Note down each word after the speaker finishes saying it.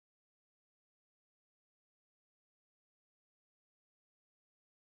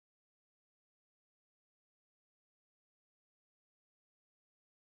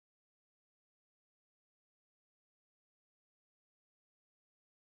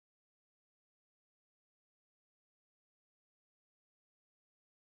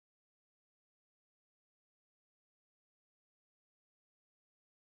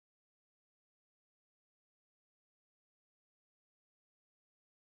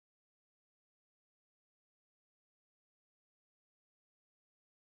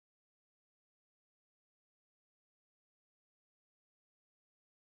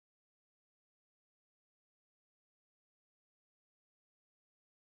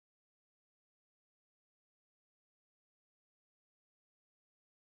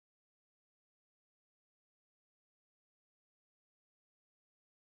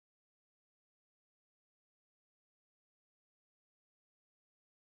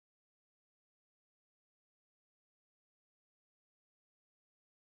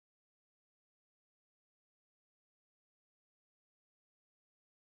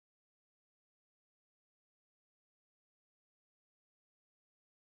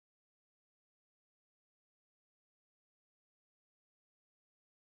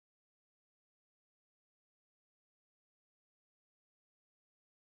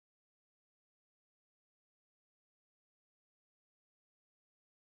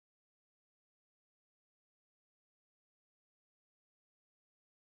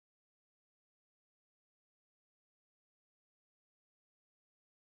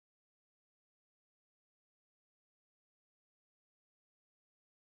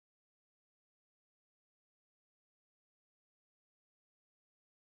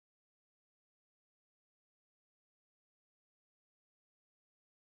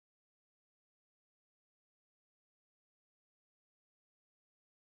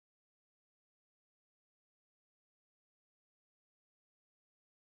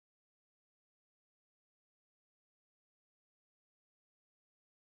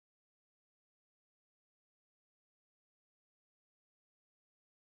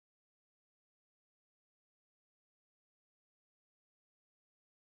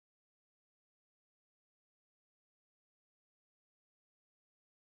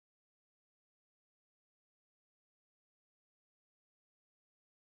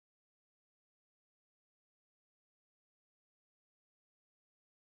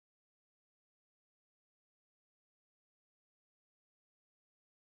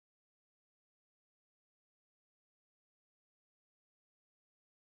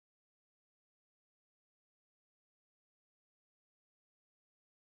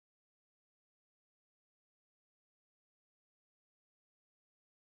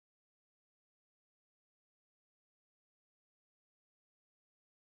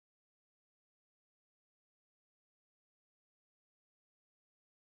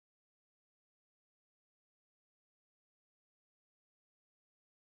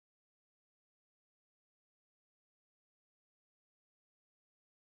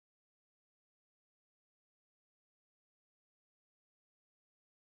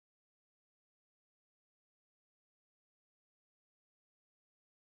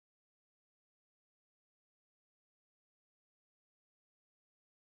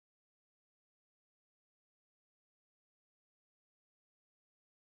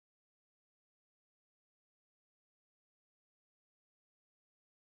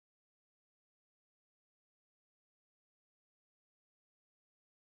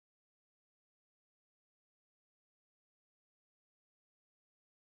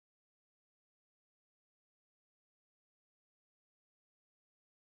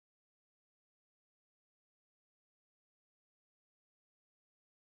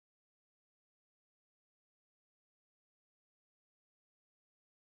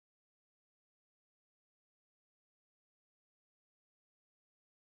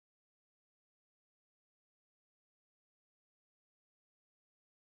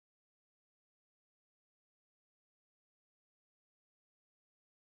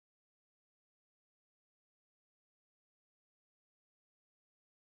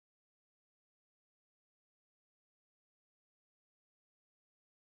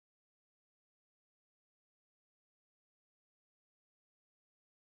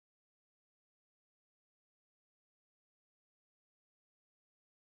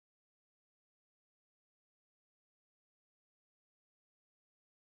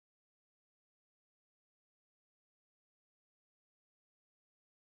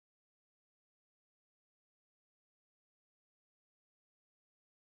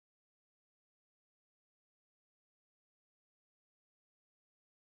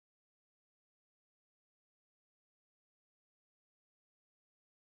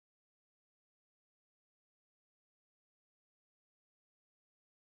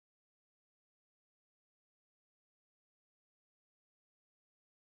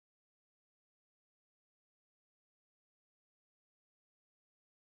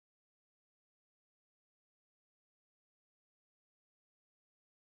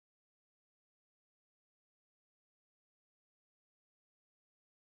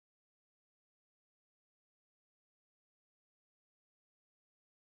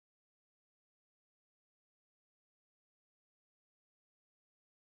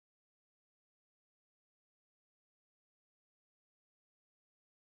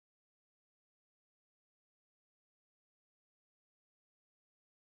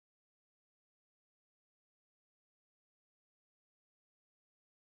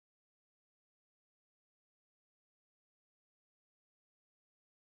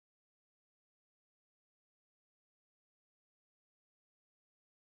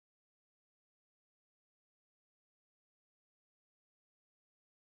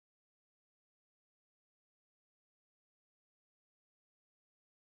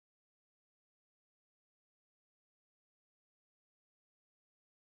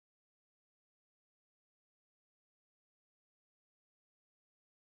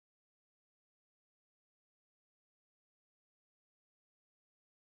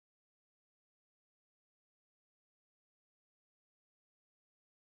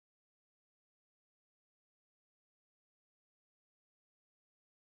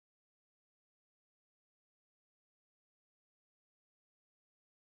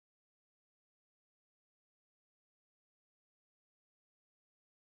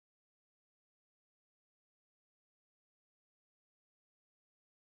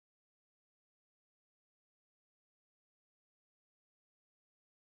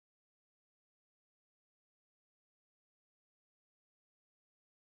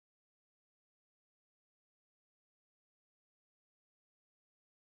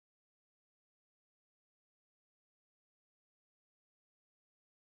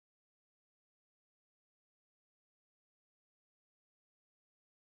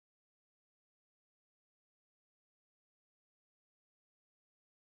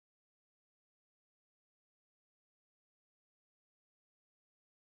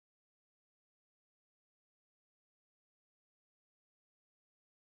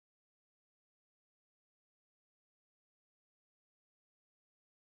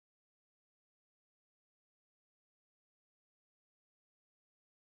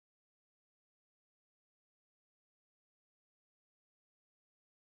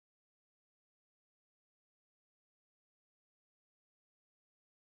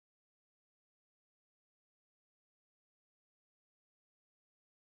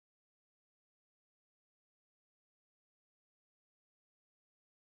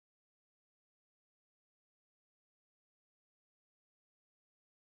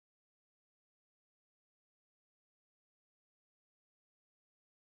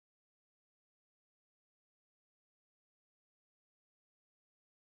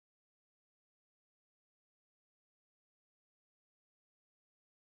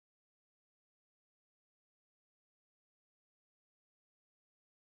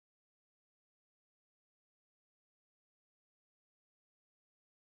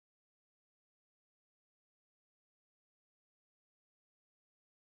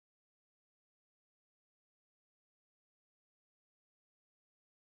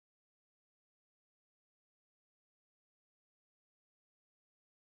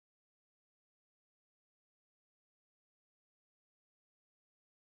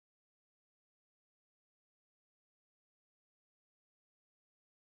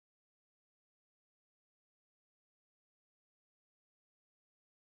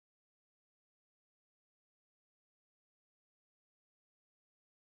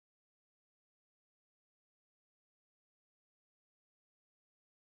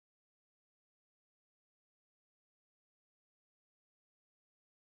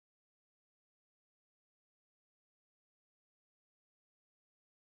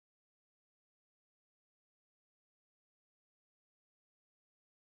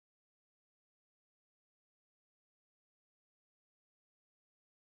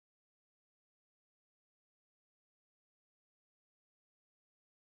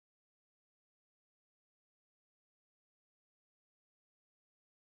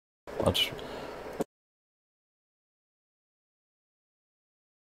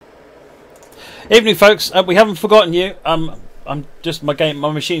Evening, folks. We haven't forgotten you. I'm just my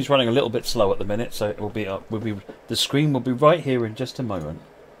machine's running a little bit slow at the minute, so it will be the screen will be right here in just a moment.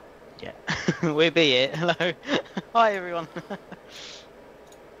 Yeah, we'll be here. Hello, hi everyone.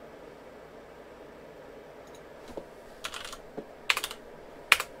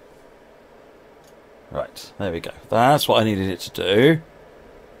 Right, there we go. That's what I needed it to do.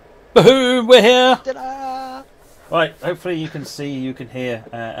 Boom! We're here. Ta-da! Right, hopefully you can see, you can hear,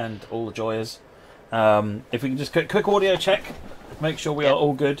 and all the joyers. If we can just quick audio check, make sure we are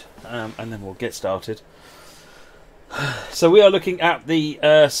all good, and then we'll get started. So we are looking at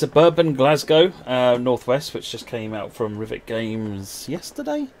the Suburban Glasgow Northwest, which just came out from Rivet Games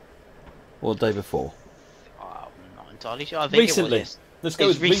yesterday or the day before. Oh, I'm not entirely sure. I think recently. It was Let's go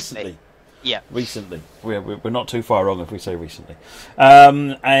with recently. Yeah, recently. We're not too far wrong if we say recently.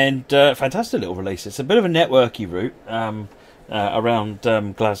 And fantastic little release. It's a bit of a networky route around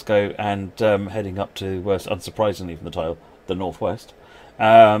Glasgow and heading up to, unsurprisingly from the title, the Northwest,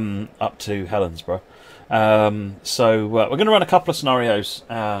 up to Helensburgh. So we're going to run a couple of scenarios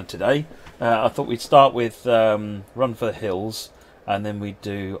today. I thought we'd start with Run for the Hills, and then we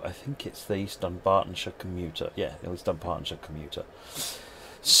do, I think it's the East Dunbartonshire Commuter. Yeah, East Dunbartonshire Commuter.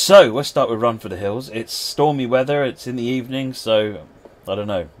 So let's start with Run for the Hills. It's stormy weather. It's in the evening, so I don't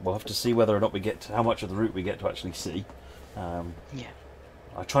know. We'll have to see whether or not we get to, how much of the route we get to actually see. yeah.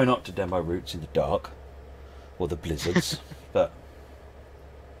 I try not to demo routes in the dark or the blizzards, but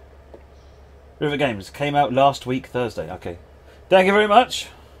Rivet Games came out last week Thursday. Okay, thank you very much.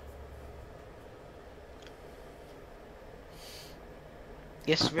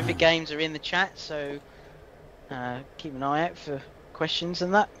 Yes, Rivet Games are in the chat, so keep an eye out for questions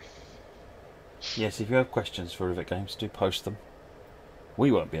and that. Yes, if you have questions for Rivet Games, do post them.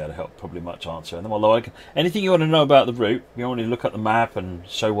 We won't be able to help probably much answering them, although anything you want to know about the route, you want to look at the map and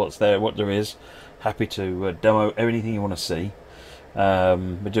show what's there, what there is, happy to demo anything you want to see.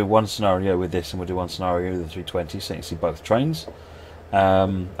 We'll do one scenario with this and we'll do one scenario with the 320, so you can see both trains.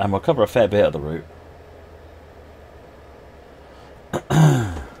 And we'll cover a fair bit of the route.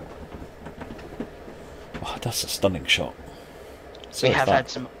 Oh, that's a stunning shot. We have had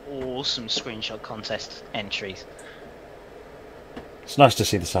some awesome screenshot contest entries. It's nice to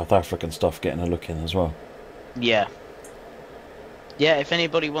see the South African stuff getting a look in as well. Yeah. Yeah, if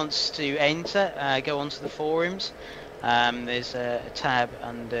anybody wants to enter, go onto the forums. There's a tab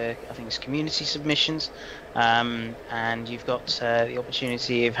under, I think it's community submissions, and you've got the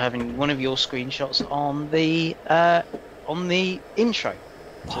opportunity of having one of your screenshots on the intro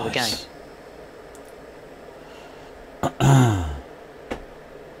to the game.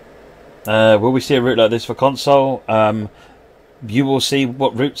 Will we see a route like this for console? You will see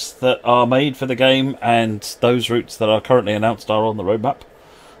what routes that are made for the game, and those routes that are currently announced are on the roadmap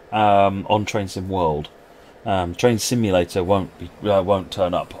on Train Sim World. Train Simulator won't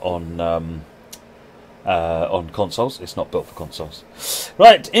turn up on consoles. It's not built for consoles.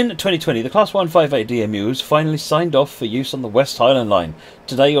 Right, in 2020, the Class 158 DMUs finally signed off for use on the West Highland Line.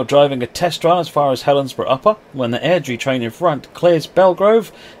 Today you're driving a test run as far as Helensburgh Upper, when the Airdrie train in front clears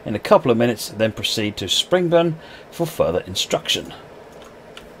Belgrove in a couple of minutes, then proceed to Springburn for further instruction.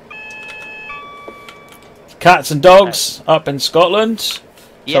 Cats and dogs up in Scotland. Let's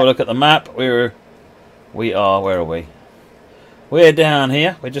have a look at the map. Where are we? We're down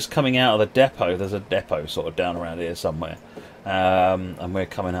here. We're just coming out of the depot. There's a depot sort of down around here somewhere. And we're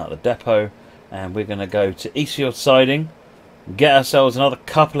coming out of the depot. And we're going to go to Eastfield Siding. Get ourselves another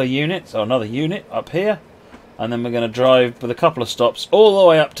couple of units. Or another unit up here. And then we're going to drive with a couple of stops all the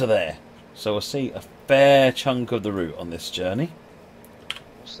way up to there. So we'll see a fair chunk of the route on this journey.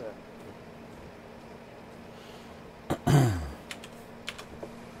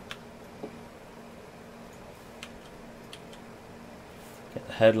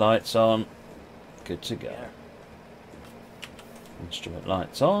 Headlights on, good to go. Instrument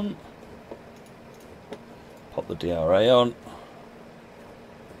lights on. Pop the DRA on.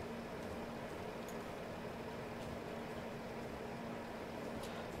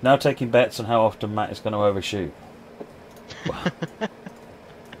 Now taking bets on how often Matt is going to overshoot.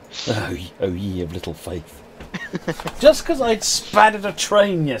 Oh ye of little faith. Just because I'd spattered a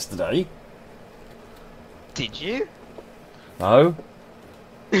train yesterday. Did you? No.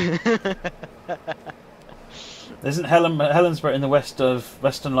 Isn't Helensburgh in the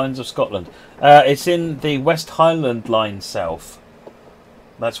western lines of Scotland? It's in the West Highland Line South.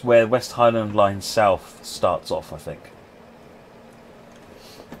 That's where West Highland Line South starts off, I think.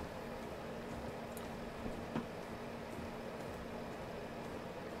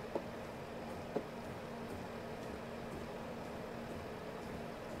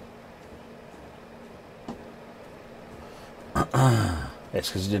 It's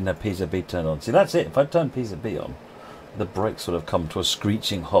because you didn't have PZB turned on. See, that's it. If I'd turned PZB on, the brakes would have come to a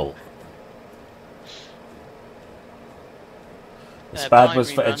screeching halt. The SPAD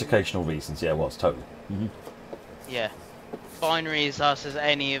was for educational reasons. Yeah, it was, totally. Yeah. Binary is us as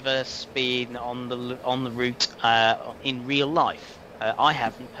any of us being on the route in real life. I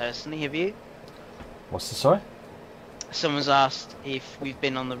haven't personally, have you? What's the story? Someone's asked if we've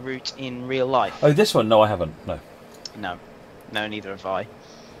been on the route in real life. Oh, this one? No, I haven't. No. No. No, neither have I.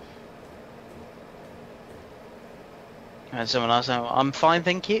 And someone else, I'm fine,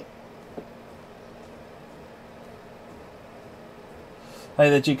 thank you. Hey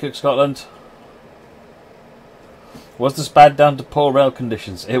there, G Cook Scotland. Was the SPAD down to poor rail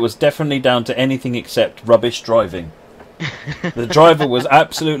conditions? It was definitely down to anything except rubbish driving. The driver was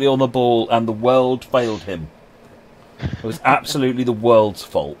absolutely on the ball and the world failed him. It was absolutely the world's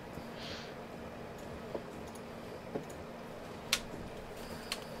fault.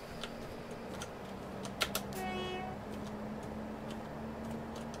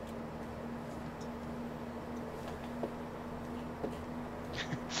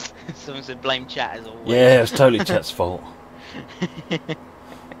 Someone said blame chat as always. Yeah, it was totally chat's fault.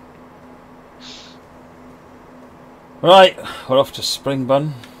 Right, we're off to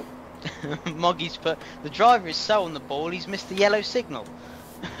Springbun. Moggy's put, the driver is so on the ball, he's missed the yellow signal.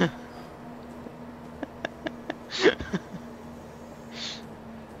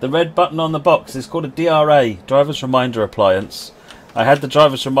 The red button on the box is called a DRA, Driver's Reminder Appliance. I had the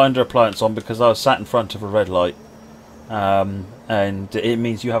Driver's Reminder Appliance on because I was sat in front of a red light. And it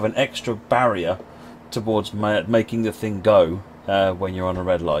means you have an extra barrier towards making the thing go when you're on a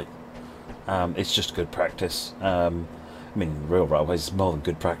red light. It's just good practice. I mean, real railways is more than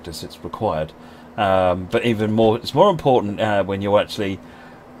good practice; it's required. But even more, it's more important when you actually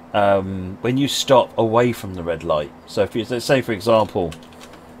when you stop away from the red light. So, if you, let's say, for example,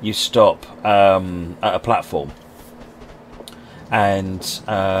 you stop at a platform, and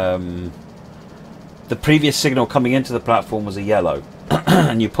the previous signal coming into the platform was a yellow,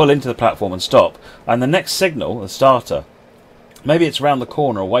 and you pull into the platform and stop, and the next signal, the starter, maybe it's around the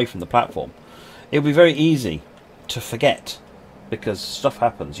corner away from the platform. It'll be very easy to forget because stuff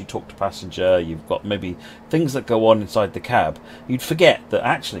happens. You talk to passenger, you've got maybe things that go on inside the cab. You'd forget that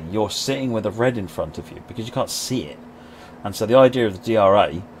actually you're sitting with a red in front of you because you can't see it. And so the idea of the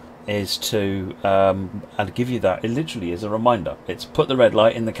DRA is to and give you that. It literally is a reminder. It's put the red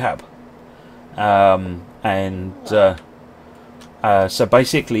light in the cab. So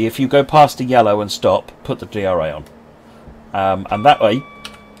basically, if you go past a yellow and stop, put the DRA on, and that way,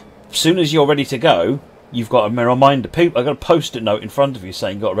 as soon as you're ready to go, you've got a reminder. I've got a post-it note in front of you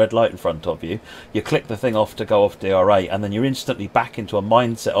saying you've got a red light in front of you. You click the thing off to go off DRA, and then you're instantly back into a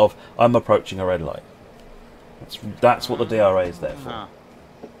mindset of I'm approaching a red light. That's what the DRA is there for.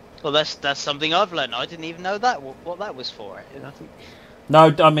 Well, that's something I've learned. I didn't even know that what that was for.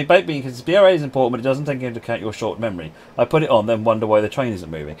 No, I mean, because DRA is important, but it doesn't take into account your short memory. I put it on, then wonder why the train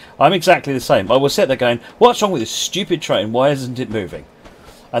isn't moving. I'm exactly the same. I will sit there going, what's wrong with this stupid train? Why isn't it moving?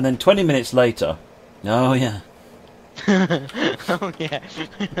 And then 20 minutes later, oh yeah. Oh yeah.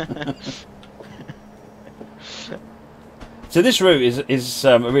 So this route is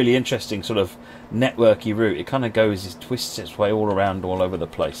a really interesting sort of networky route. It kind of goes, it twists its way all around, all over the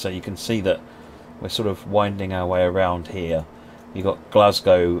place. So you can see that we're sort of winding our way around here. You've got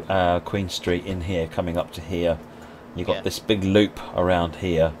Glasgow, Queen Street in here, coming up to here. You've got this big loop around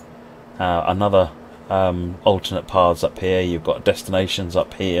here. Another alternate paths up here. You've got destinations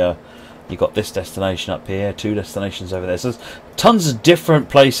up here. You've got this destination up here. 2 destinations over there. So there's tons of different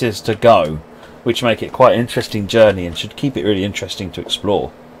places to go, which make it quite an interesting journey and should keep it really interesting to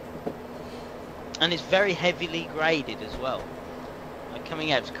explore. And it's very heavily graded as well. Like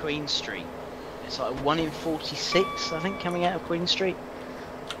coming out of Queen Street. It's like 1 in 46, I think, coming out of Queen Street.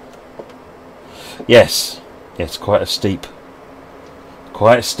 Yes, quite a steep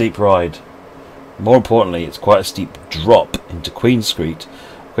ride. More importantly, it's quite a steep drop into Queen Street,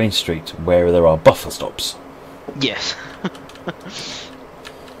 where there are buffer stops. Yes.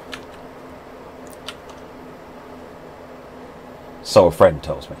 So a friend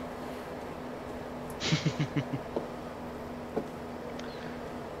tells me.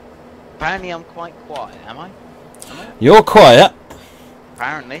 Apparently I'm quite quiet, am I? You're quiet.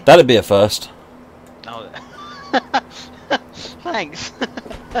 Apparently. That'd be a first. Oh. Thanks.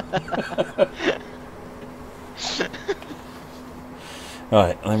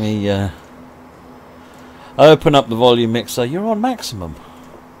 Right, let me open up the volume mixer. You're on maximum.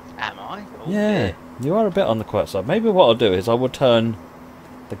 Am I? Oh, yeah, dear. You are a bit on the quiet side. Maybe what I'll do is I will turn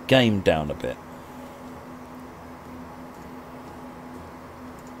the game down a bit.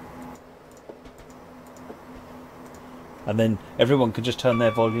 and then everyone can just turn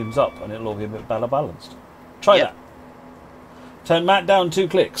their volumes up, and it'll all be a bit better balanced. Try that. Turn Matt down 2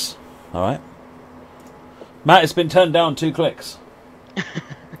 clicks. All right. Matt has been turned down 2 clicks.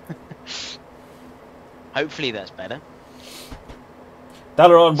 Hopefully that's better.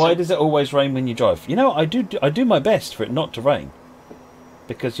 Dalaran, why does it always rain when you drive? You know, I do my best for it not to rain.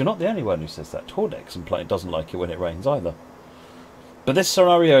 Because you're not the only one who says that. Tordex and Play doesn't like it when it rains either. But this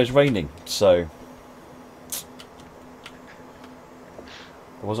scenario is raining, so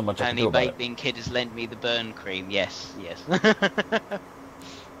there wasn't much I could do about it. And the vaping kid has lent me the burn cream. Yes, yes.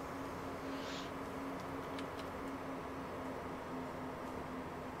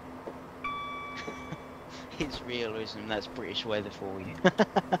 It's realism. That's British weather for you.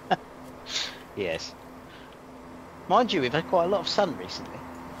 Yes. Mind you, we've had quite a lot of sun recently.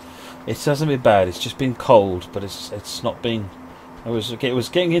 It hasn't been bad. It's just been cold, but it's not been. It was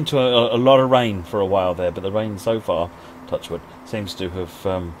getting into a lot of rain for a while there, but the rain so far, touch wood, seems to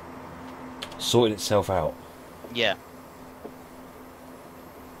have sorted itself out. Yeah.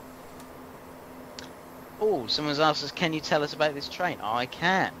 Oh, someone's asked us, can you tell us about this train? I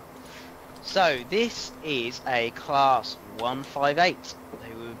can. So, this is a Class 158.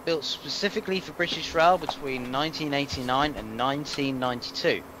 They were built specifically for British Rail between 1989 and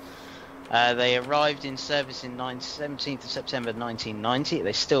 1992. They arrived in service in 17th of September 1990.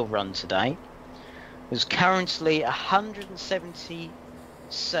 They still run today. There's currently 170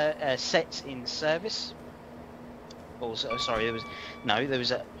 sets in service. Also, sorry,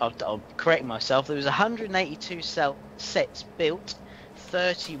 I'll correct myself. There was 182 sets built.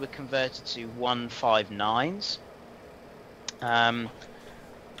 30 were converted to 159s.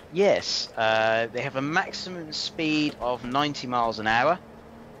 Yes, they have a maximum speed of 90 miles an hour.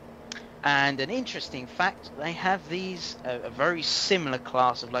 And an interesting fact, they have these, a very similar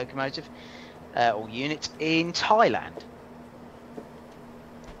class of locomotive or unit in Thailand.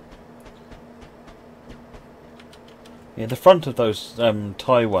 Yeah, the front of those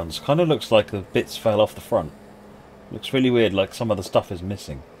Thai ones kind of looks like the bits fell off the front. Looks really weird, like some of the stuff is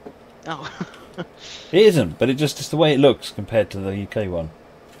missing. Oh. It isn't, but it's the way it looks compared to the UK one.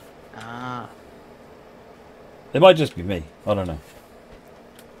 Ah. It might just be me. I don't know.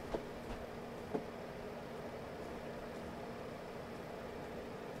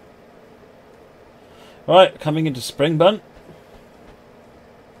 Right, coming into Springburn.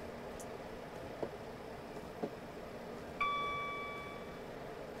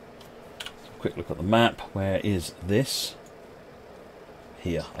 Quick look at the map. Where is this?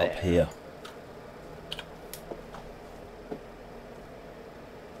 Here, up here.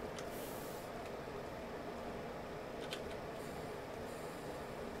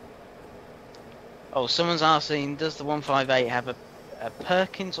 Oh, someone's asking, does the 158 have a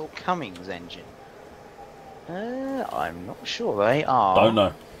Perkins or Cummins engine? I'm not sure they are. Don't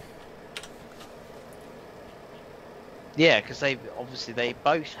know. Yeah, because they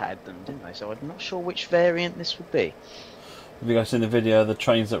both had them, didn't they? So I'm not sure which variant this would be. Have you guys seen the video of the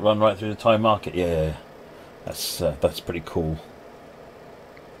trains that run right through the Thai market? Yeah. That's pretty cool.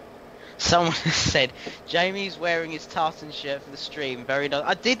 Someone said Jamie's wearing his tartan shirt for the stream. Very nice.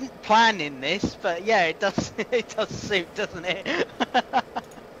 I didn't plan in this, but yeah, it does. It does suit, doesn't it?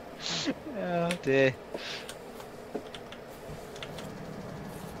 Oh dear.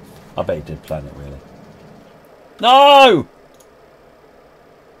 I bet he did plan it, really. No!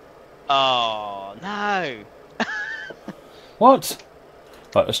 Oh no! What?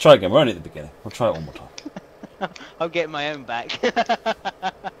 Right, let's try again. We're only at the beginning. We'll try it one more time. I'll get my own back.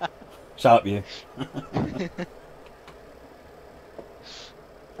 Shut up, you.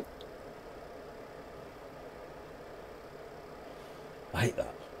 I hate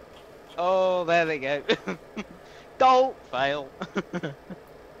that. Oh, there they go. Don't fail.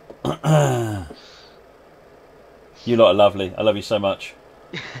 You lot are lovely. I love you so much.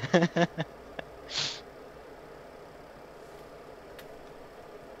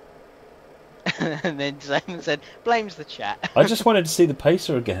 And then Simon said, blames the chat. I just wanted to see the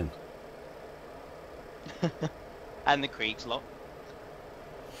pacer again. And the Kriegs lot.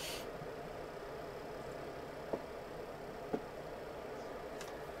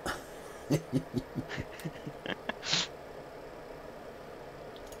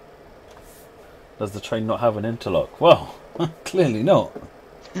 Does the train not have an interlock? Well, clearly not.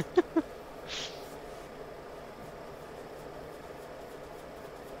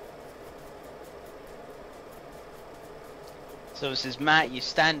 So it says, Matt, your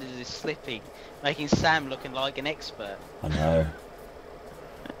standard is slipping, making Sam looking like an expert. I know.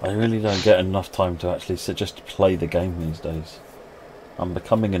 I really don't get enough time to actually just play the game these days. I'm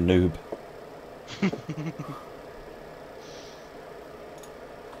becoming a noob.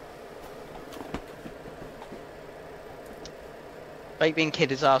 Baked Bean Kid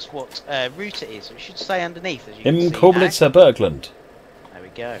has asked what route it is. It should say underneath, as you can In see Corbletts, Bergland. There we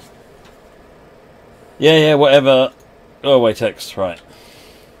go. Yeah, whatever. Oh, wait, text, right.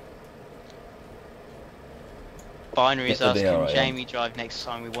 Binary is Get the asking DRA Jamie drive next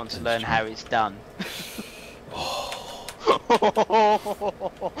time. We want to learn how it's done.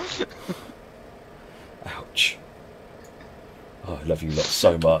 Ouch. Oh, I love you lot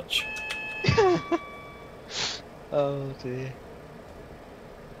so much. Oh dear.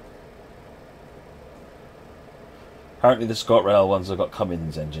 Apparently the ScotRail ones have got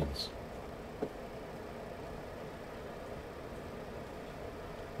Cummins engines.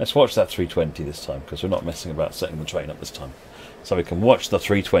 Let's watch that 320 this time, because we're not messing about setting the train up this time. So we can watch the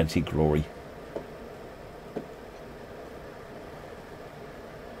 320 glory.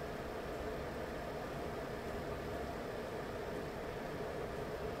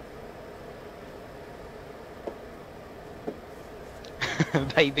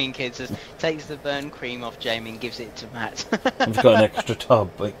 Baked Bean Kid says, takes the burnt cream off Jamie and gives it to Matt. I've got an extra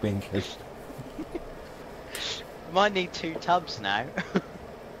tub, Baked Bean Kid. Might need 2 tubs now.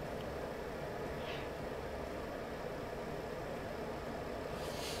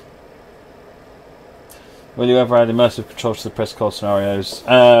 Will you ever add immersive controls to the press call scenarios?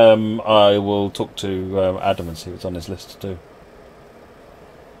 I will talk to Adam and see what's on his list to do.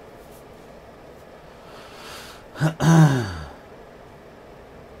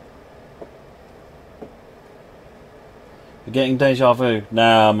 You're getting deja vu.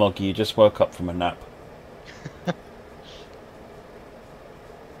 Nah, Moggy, you just woke up from a nap.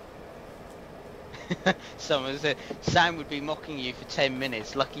 Someone said, Sam would be mocking you for 10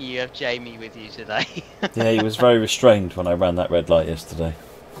 minutes. Lucky you have Jamie with you today. Yeah, he was very restrained when I ran that red light yesterday.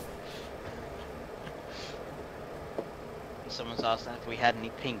 Someone's asked if we had any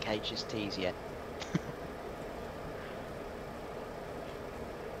pink HSTs yet.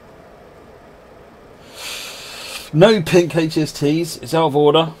 No pink HSTs. It's out of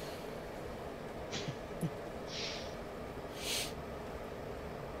order.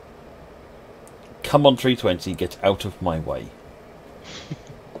 Come on, 320, get out of my way.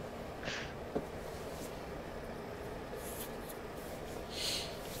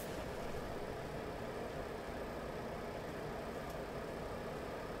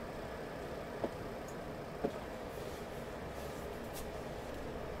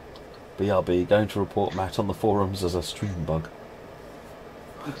 BRB, going to report Matt on the forums as a stream bug.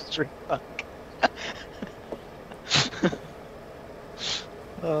 Stream bug.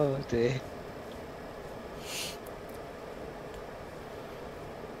 Oh dear.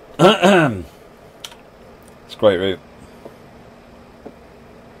 It's a great route.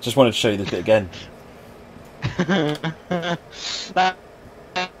 Just wanted to show you this bit again.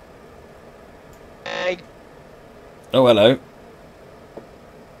 Oh, hello.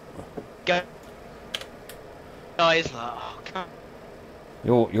 Go. Guys, oh, come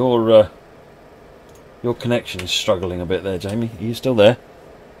Your connection is struggling a bit there, Jamie. Are you still there?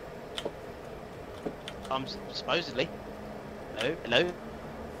 I'm supposedly. Hello, hello.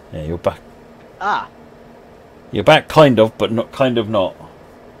 Yeah, you're back. Ah. You're back, kind of, but not kind of not.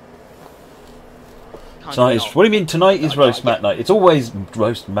 Tonight is. What do you mean? Tonight is roast Matt night. It's always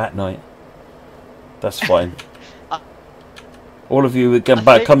roast Matt night. That's fine. All of you come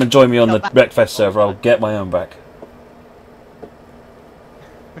back. Come and join me on the Wreckfest server. I'll get my own back.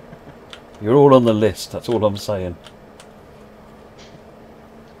 You're all on the list. That's all I'm saying.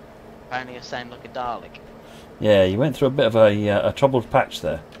 Apparently, I sound like a Dalek. Yeah, you went through a bit of a troubled patch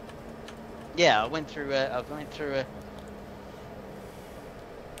there. Yeah, I went through a.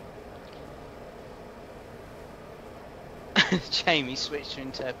 Jamie switched to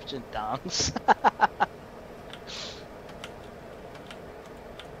interpretant dance.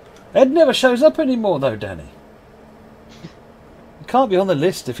 Ed never shows up anymore, though, Danny. He can't be on the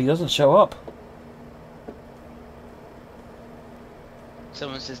list if he doesn't show up.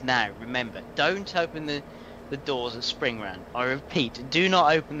 Someone says, now, remember, don't open the doors at Springrun. I repeat, do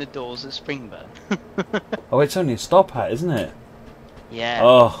not open the doors at Springburn. Oh, it's only a stop hat, isn't it? Yeah.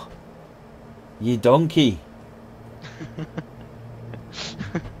 Oh, ye donkey.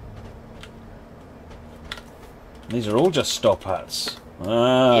 These are all just stop hats.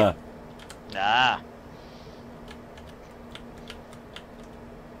 Ah. Yep. Ah.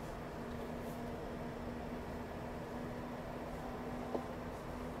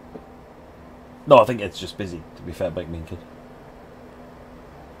 No, I think it's just busy, to be fair, Baked Bean Kid.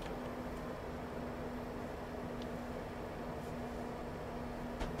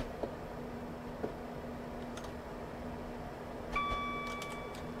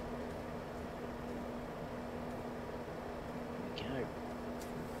 There we go.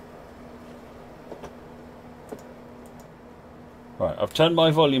 Right, I've turned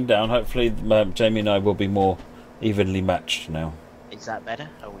my volume down. Hopefully, Jamie and I will be more evenly matched now. Is that better?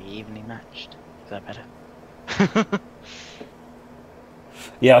 Are we evenly matched? Is that better?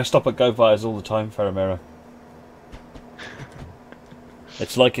 Yeah, I stop at Go Buyers all the time, Faramira.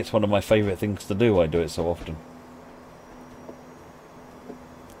 It's like it's one of my favourite things to do. I do it so often.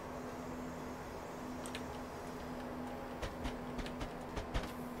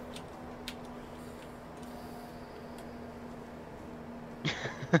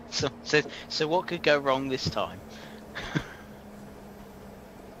 So what could go wrong this time?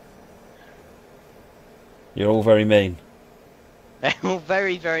 You're all very mean. They're all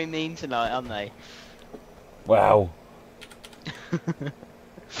very, very mean tonight, aren't they? Wow.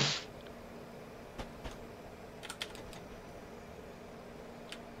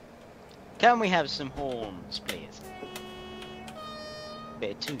 Can we have some horns, please?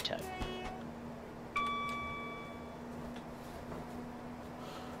 Bit of two-tone.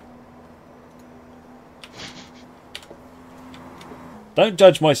 Don't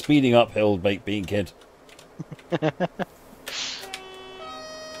judge my speeding uphill, baked bean kid.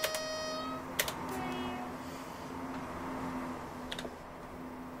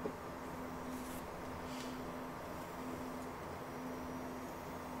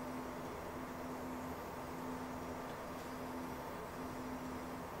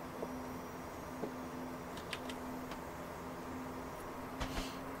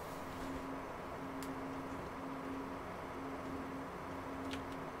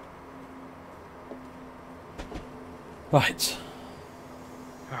 Right.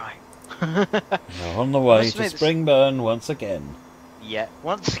 Right. We're on the way to Springburn once again. Yeah,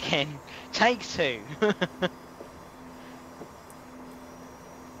 once again. Take two.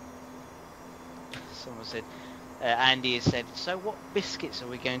 Someone said, Andy has said, so what biscuits are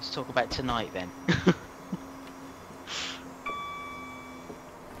we going to talk about tonight then?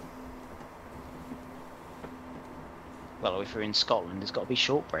 Well, if we're in Scotland, it's got to be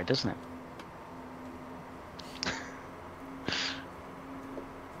shortbread, doesn't it?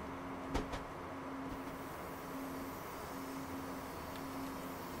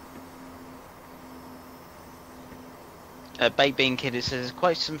 Baked Bean Kid says there's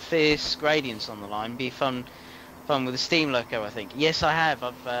quite some fierce gradients on the line. Be fun with the Steam Loco, I think. Yes, I have.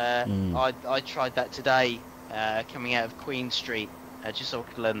 I tried that today, coming out of Queen Street, just so I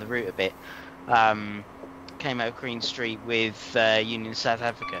could learn the route a bit. Came out of Queen Street with Union South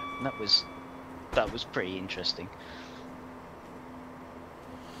Africa, and that was pretty interesting.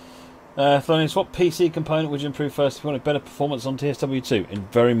 Thelonious, what PC component would you improve first if you wanted better performance on TSW2? It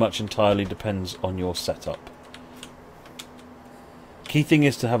very much entirely depends on your setup. Key thing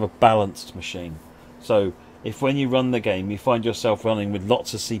is to have a balanced machine. So if when you run the game you find yourself running with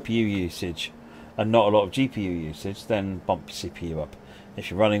lots of CPU usage and not a lot of GPU usage, then bump your CPU up.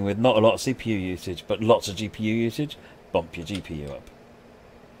 If you're running with not a lot of CPU usage but lots of GPU usage, bump your GPU up.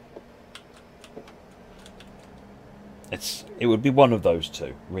 It would be one of those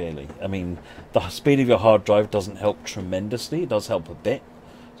two, really. I mean, the speed of your hard drive doesn't help tremendously. It does help a bit.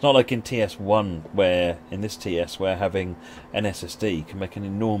 It's not like in TS1, where in this TS, where having an SSD can make an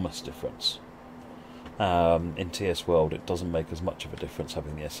enormous difference. In TS World, it doesn't make as much of a difference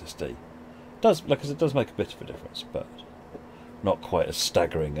having the SSD. It does, because it does make a bit of a difference, but not quite as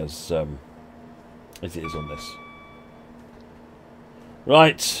staggering as it is on this.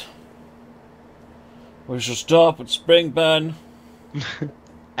 Right. We shall stop at Springburn.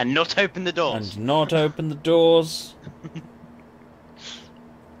 And not open the doors. And not open the doors.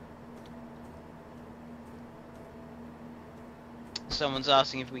 Someone's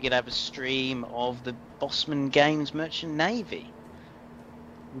asking if we could have a stream of the Bosman Games Merchant Navy.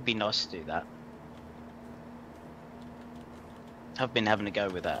 It would be nice to do that. I've been having a go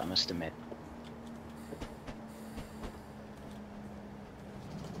with that, I must admit.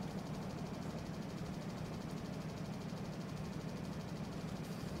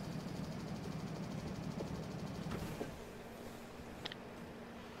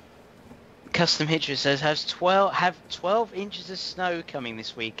 Custom Hitcher says, have 12 inches of snow coming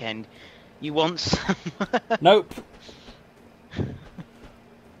this weekend. You want some? Nope.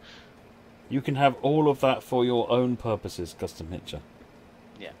 You can have all of that for your own purposes, Custom Hitcher.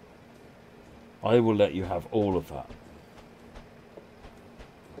 Yeah. I will let you have all of that.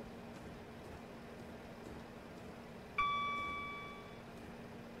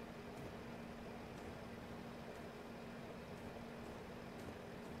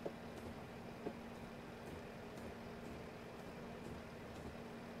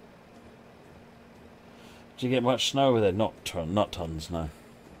 Did you get much snow over there? Not tons, no.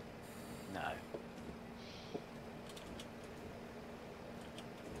 No.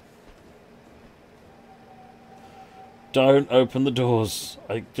 Don't open the doors.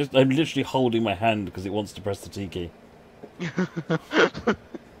 I'm literally holding my hand because it wants to press the T key.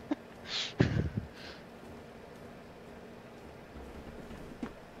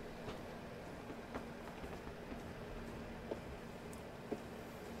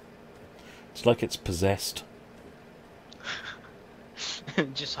 It's like it's possessed.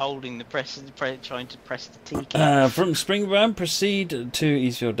 Just holding the trying to press the T key. From Springburn, proceed to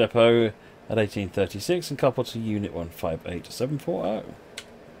Eastfield Depot at 1836 and couple to Unit 158740.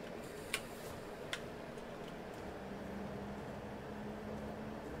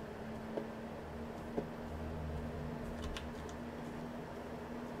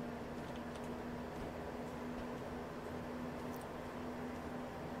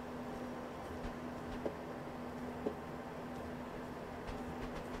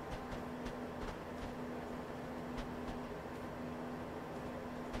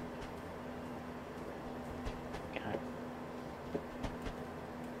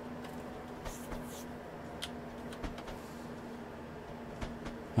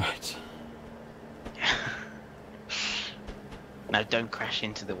 Right. No, don't crash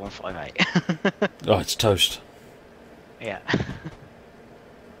into the 158. Oh, it's toast. Yeah.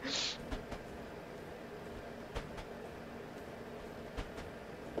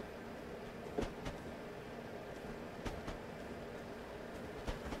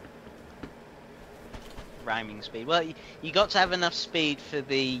 Rhyming speed. Well, you got to have enough speed for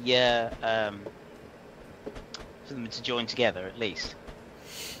the for them to join together at least.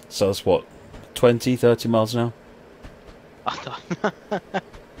 So that's what, 20, 30 miles an hour? I thought.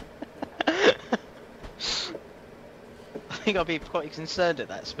 I think I'll be quite concerned at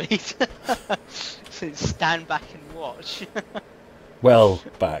that speed. So stand back and watch. Well,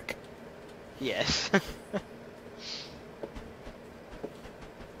 back. Yes.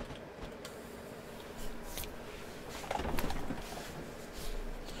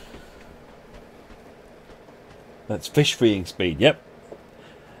 That's fish freeing speed, yep.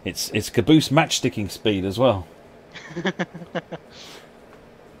 It's caboose matchsticking speed as well.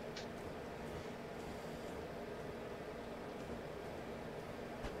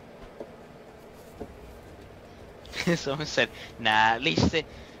 Someone said, nah, at least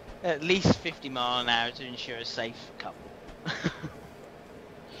 50 mile an hour to ensure a safe couple.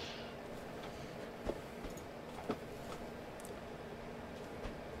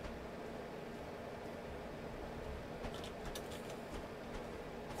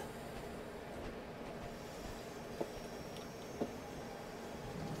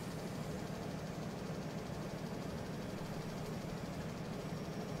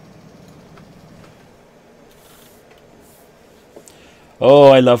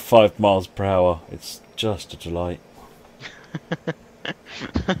 Oh, I love 5 miles per hour. It's just a delight.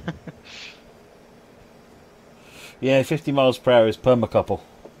 Yeah, 50 miles per hour is perma-couple.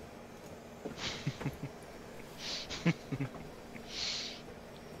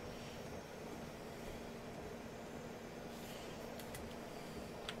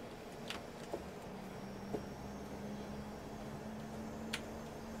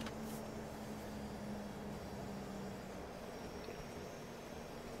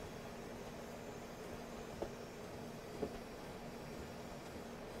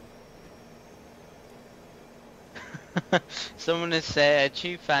 Someone has said, a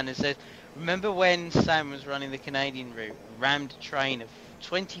Tube fan has said, remember when Sam was running the Canadian route and rammed a train at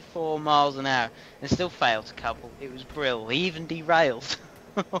 24 miles an hour and still failed to couple? It was brill. He even derailed.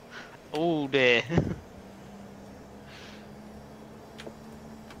 Oh dear.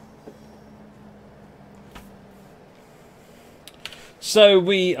 So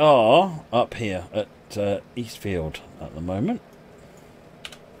we are up here at Eastfield at the moment.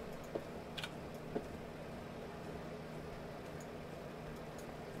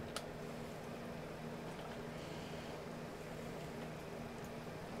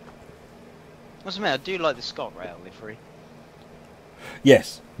 What's the matter? I do like the Scott Rail livery.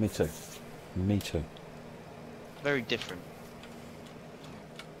 Yes, me too. Me too. Very different.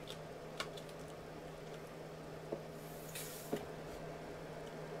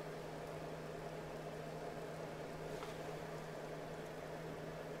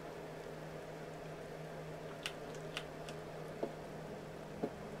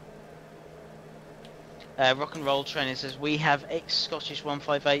 Rock and Roll Trainer says, we have ex-Scottish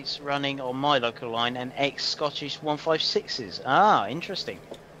 158s running on my local line and ex-Scottish 156s. Ah, interesting.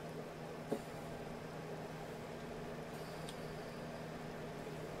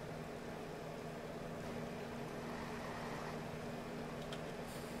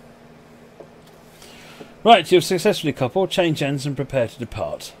 Right, you've successfully coupled. Change ends and prepare to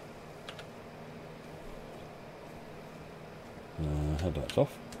depart. headlights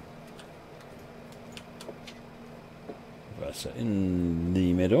off. Reverser in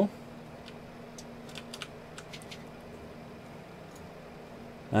the middle.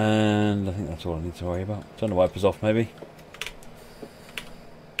 And I think that's all I need to worry about. Turn the wipers off maybe.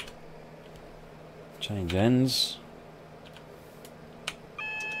 Change ends.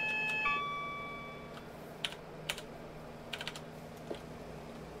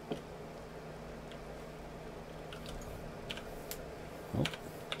 Oh.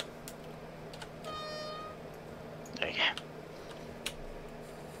 There you go.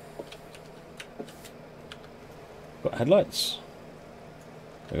 Got headlights.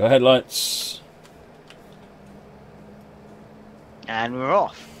 We got headlights. And we're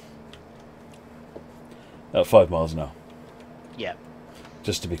off. At 5 miles an hour. Yeah.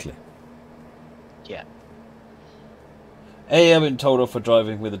 Just to be clear. Yeah. I've been told off for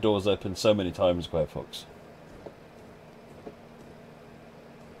driving with the doors open so many times by a fox.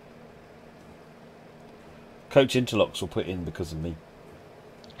 Coach interlocks will put in because of me.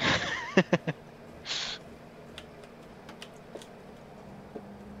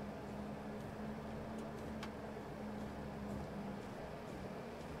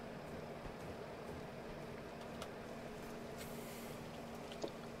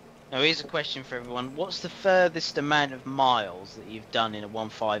 Now here's a question for everyone. What's the furthest amount of miles that you've done in a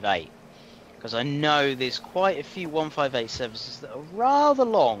 158? Because I know there's quite a few 158 services that are rather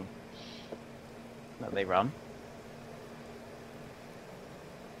long that they run.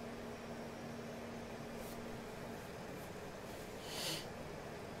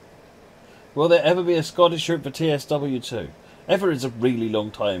 Will there ever be a Scottish route for TSW2? Ever is a really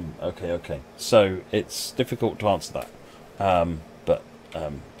long time. Okay. So it's difficult to answer that. But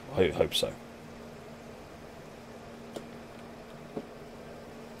I hope so.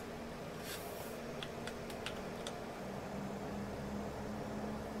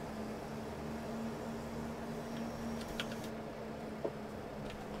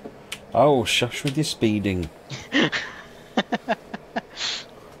 Oh, shush with your speeding.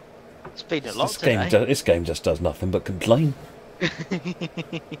 Speeding a lot This game just does nothing but complain.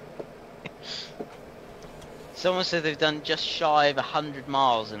 Someone said they've done just shy of 100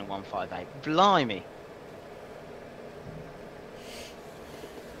 miles in a 158. Blimey.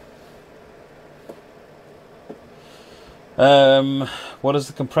 What does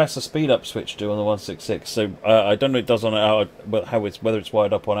the compressor speed up switch do on the 166? So I don't know what it does on our, whether it's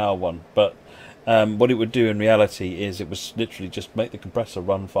wired up on our one, but what it would do in reality is it would literally just make the compressor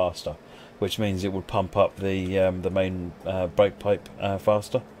run faster, which means it would pump up the main brake pipe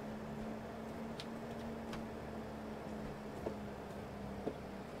faster.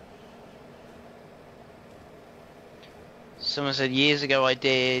 Someone said years ago I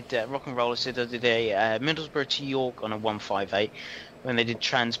did, Rock and Roller said I did a Middlesbrough to York on a 158 when they did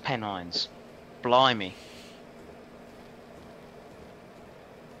Trans-Pennines. Blimey.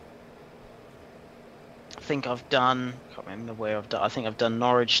 I think I've done, can't remember where I've done, I think I've done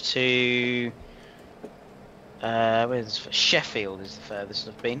Norwich to, where's Sheffield is the furthest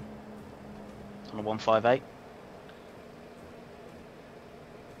I've been on a 158.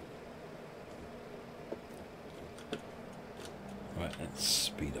 Right, let's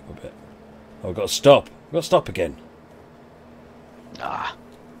speed up a bit. Oh, we've got to stop. We've got to stop again. Ah.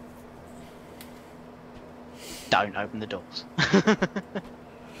 Don't open the doors.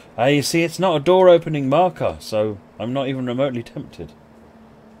 You see, it's not a door opening marker, so I'm not even remotely tempted.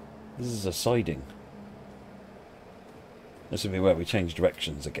 This is a siding. This will be where we change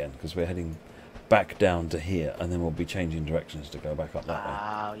directions again, because we're heading back down to here, and then we'll be changing directions to go back up that way.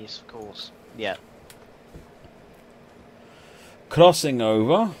 Ah, yes, of course. Yeah. Crossing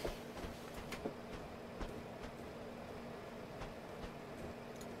over.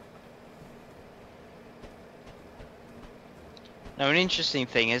 Now, an interesting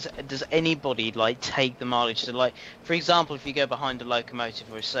thing is, does anybody like take the mileage to, like, for example, if you go behind a locomotive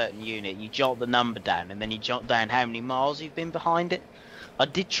or a certain unit, you jot the number down and then you jot down how many miles you've been behind it? I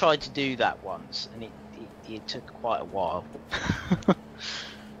did try to do that once, and it took quite a while.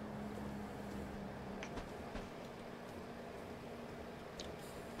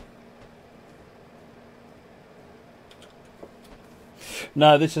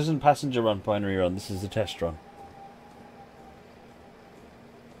 No, this isn't passenger run, binary run. This is the test run.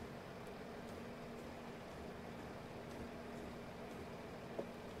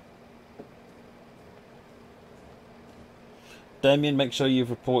 Damien, make sure you've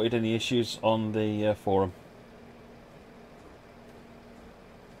reported any issues on the forum.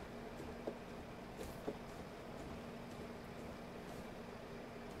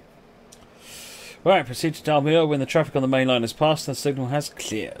 Right, proceed to Dalmuir when the traffic on the main line has passed and the signal has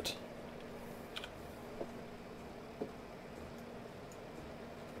cleared.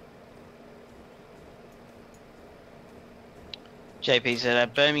 JP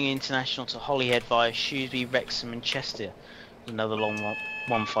said Birmingham International to Holyhead via Shrewsbury, Wrexham and Chester. Another long one,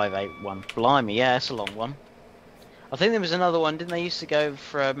 1581. Blimey, yeah, that's a long one. I think there was another one, didn't they used to go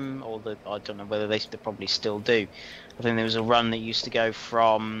from, I don't know whether they probably still do. I think there was a run that used to go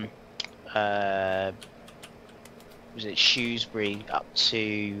from, was it Shrewsbury up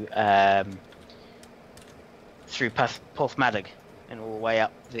to, through Porthmadog and all the way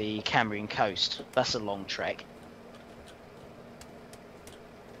up the Cambrian coast. That's a long trek.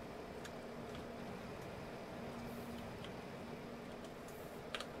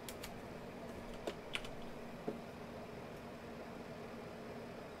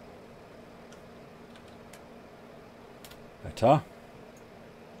 Better.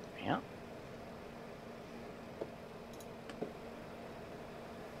 Yeah.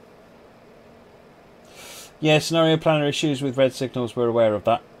 Yeah, scenario planner issues with red signals, we're aware of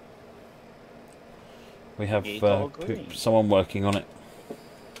that. We have someone working on it.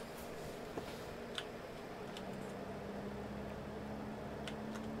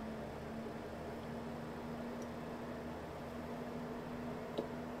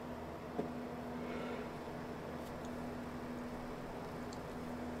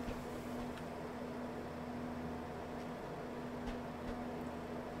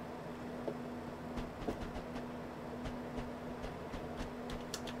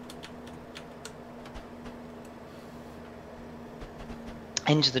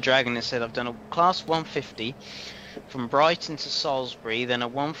 Enter the Dragon has said I've done a class 150 from Brighton to Salisbury, then a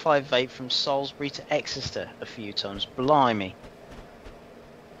 158 from Salisbury to Exeter a few times. Blimey.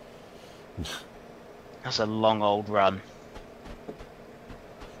 That's a long old run.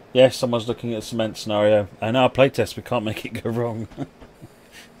 Yes, someone's looking at a cement scenario. And our playtest, we can't make it go wrong.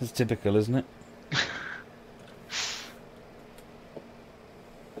 It's typical, isn't it?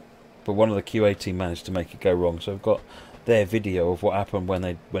 But one of the QA team managed to make it go wrong, so we've got their video of what happened when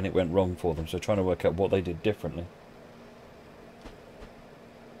it went wrong for them. So trying to work out what they did differently.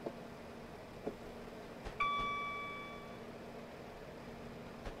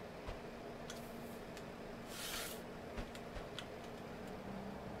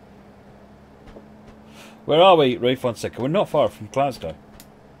 Where are we, Reef? 1 second. We're not far from Glasgow.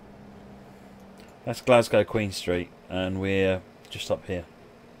 That's Glasgow Queen Street, and we're just up here.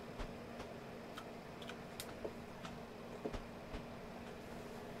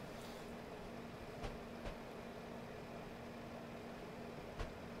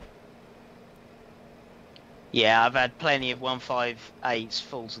 Yeah, I've had plenty of 158s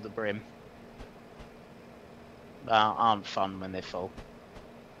full to the brim. Aren't fun when they're full.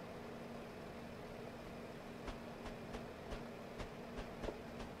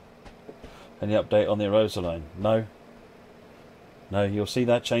 Any update on the Arosa line? No. No, you'll see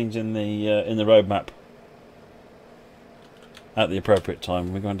that change in the roadmap at the appropriate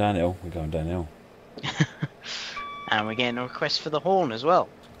time. We're going downhill. We're going downhill. And we're getting a request for the horn as well.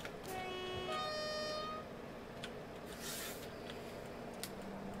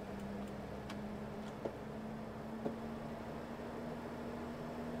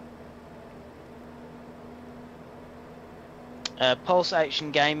 Pulse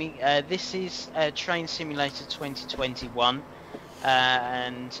Action Gaming. This is Train Simulator 2021,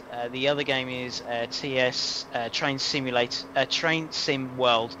 and the other game is TS Train Simulator, Train Sim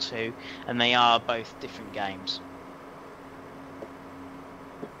World 2, and they are both different games.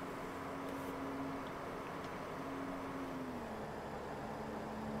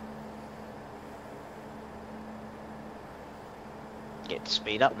 Get to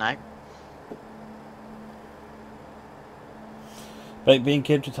speed up now. Baked Bean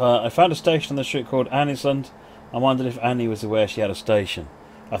Kid retired. I found a station on the street called Annisland. I wondered if Annie was aware she had a station.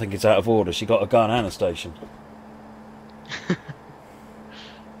 I think it's out of order. She got a gun and a station.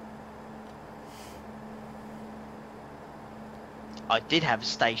 I did have a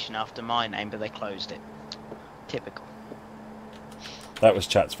station after my name, but they closed it. Typical. That was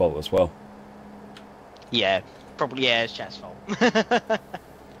chat's fault as well. Yeah, probably, yeah, it's chat's fault.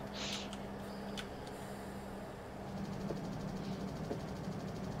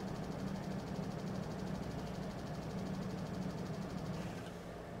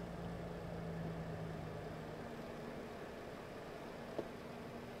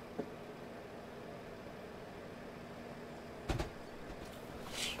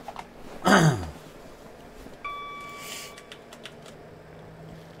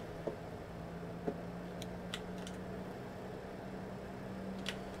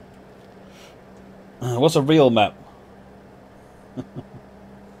 What's a real map?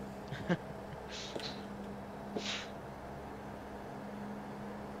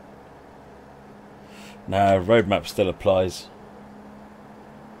 No, road map still applies.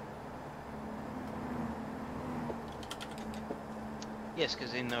 Yes,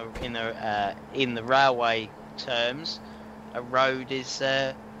 because in the railway terms, a road is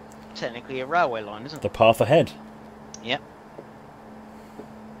technically a railway line, isn't it? The path ahead. Yep.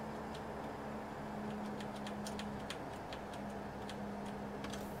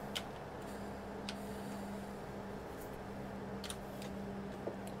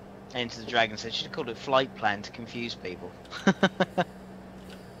 Enter the Dragon said should have called it flight plan to confuse people.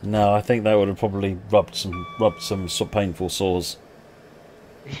 No, I think that would have probably rubbed some painful sores.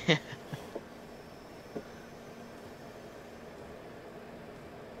 Yeah.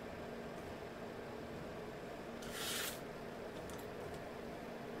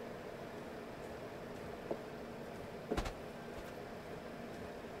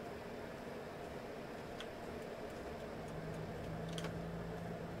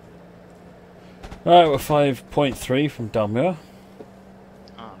 Right, we're 5.3 from Dalmuir.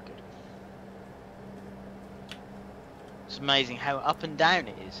 Oh, good. It's amazing how up and down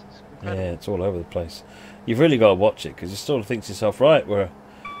it is. It's incredible. Yeah, it's all over the place. You've really got to watch it because you sort of think to yourself, right, we're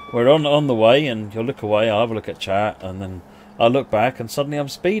on the way, and you'll look away. I'll have a look at chat, and then I'll look back, and suddenly I'm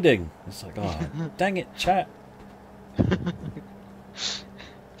speeding. It's like, oh, dang it, chat.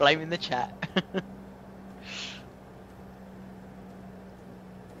 Blaming the chat.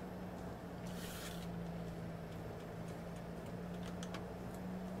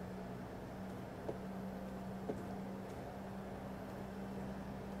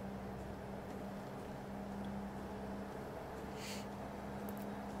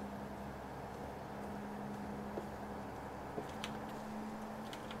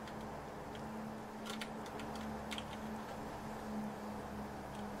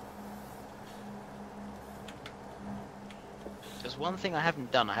 There's one thing I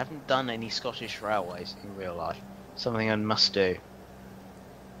haven't done. I haven't done any Scottish railways in real life. Something I must do.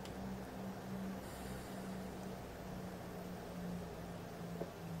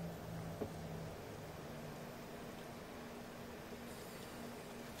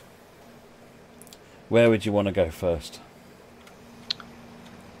 Where would you want to go first?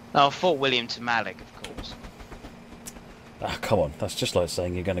 Oh, Fort William to Mallock, of course. Ah, come on. That's just like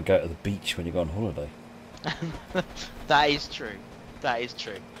saying you're going to go to the beach when you go on holiday. That is true. That is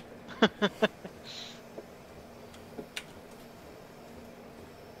true.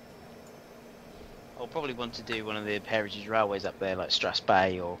 I'll probably want to do one of the heritage railways up there, like Straths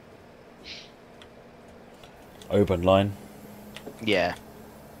Bay or... Oban Line. Yeah.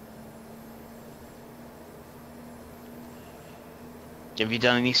 Have you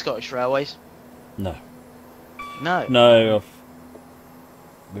done any Scottish railways? No. No. No,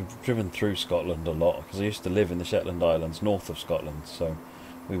 we've driven through Scotland a lot because I used to live in the Shetland Islands, north of Scotland, so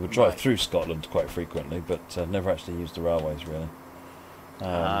we would drive through Scotland quite frequently, but never actually used the railways really.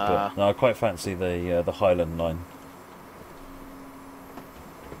 But no, I quite fancy the Highland Line.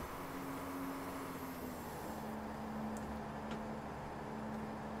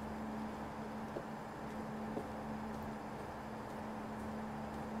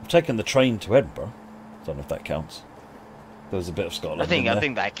 I've taken the train to Edinburgh. Don't know if that counts. There was a bit of Scotland. I think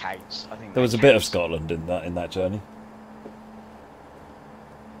that counts. There was a bit of Scotland in that journey.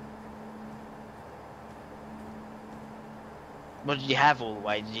 What did you have all the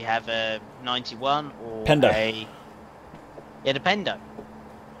way? Did you have a 91 or Pendo? You had a Pendo.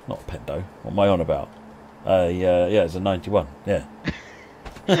 Not Pendo. What am I on about? Yeah, it's a 91. Yeah.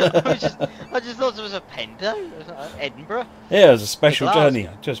 I just thought it was a Pendo. Edinburgh. Yeah, it was a special Glasgow. journey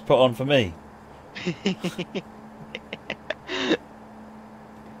just put on for me.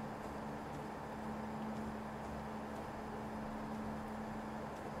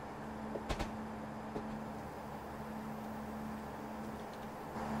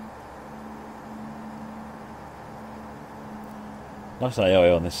 Nice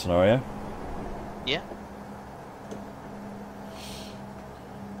AI on this scenario. Yeah.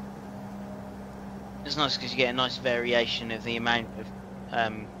 It's nice because you get a nice variation of the amount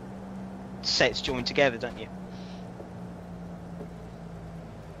of sets joined together, don't you?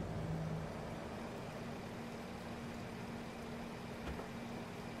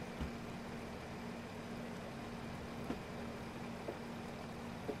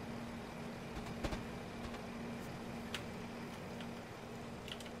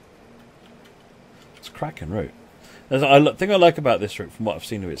 It's a cracking route. The thing I like about this route, from what I've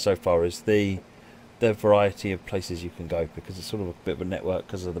seen of it so far, is the the variety of places you can go, because it's sort of a bit of a network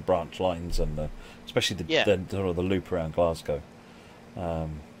because of the branch lines and especially the sort of the loop around Glasgow.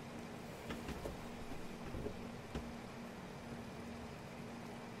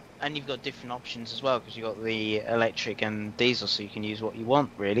 And you've got different options as well, because you've got the electric and diesel, so you can use what you want,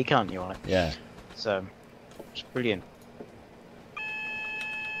 really, can't you, on it? Yeah. So, it's brilliant.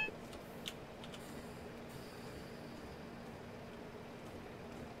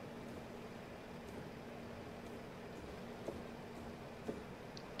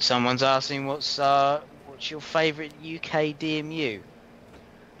 Someone's asking what's your favourite UK DMU?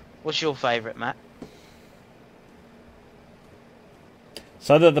 What's your favourite, Matt? It's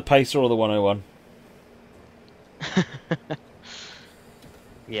either the Pacer or the 101.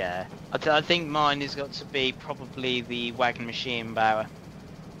 Yeah, I think mine has got to be probably the Wagon Machine Bauer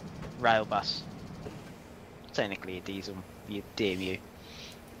rail bus. Technically a diesel DMU.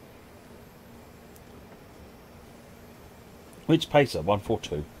 Which Pacer?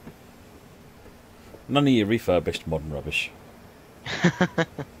 142. None of your refurbished modern rubbish.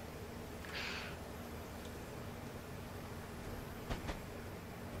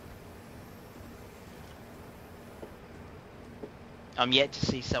 I'm yet to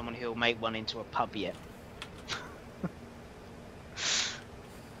see someone who'll make one into a pub yet.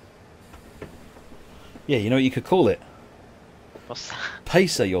 Yeah, you know what you could call it? What's that?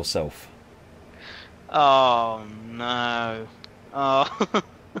 Pacer yourself. Oh no. Oh.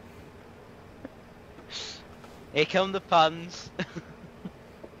 Here come the puns.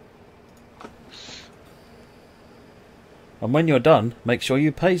 And when you're done, make sure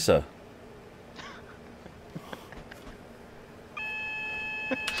you Pacer.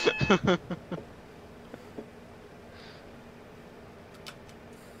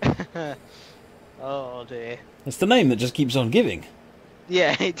 Oh dear. It's the name that just keeps on giving.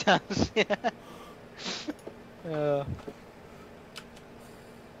 Yeah, it does. Yeah.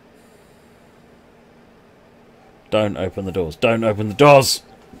 Don't open the doors. Don't open the doors!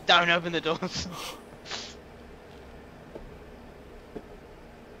 Don't open the doors.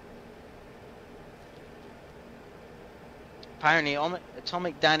 Apparently,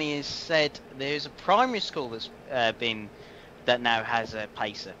 Atomic Danny has said there's a primary school that now has a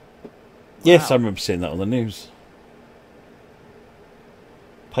Pacer. Yes, Wow. I remember seeing that on the news.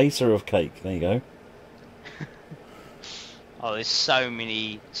 Pacer of cake. There you go. Oh, there's so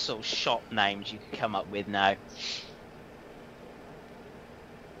many sort of shop names you could come up with now.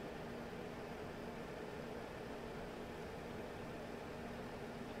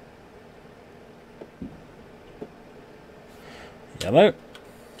 Yellow. We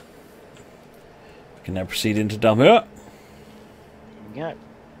can now proceed into Dalmuir. There we go.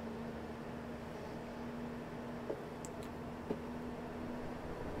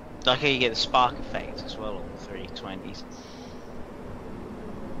 Like how you get the spark effect as well on the 320s.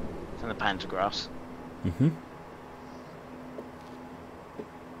 And the pantographs.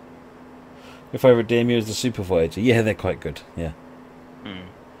 Your favourite DMU is the Super Voyager. Yeah, they're quite good. Yeah. Hmm.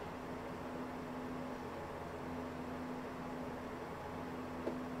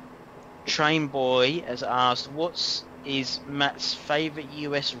 Train Boy has asked, is Matt's favourite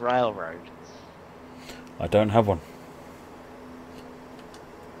US railroad? I don't have one.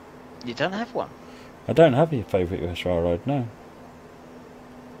 You don't have one? I don't have a favourite US railroad, no.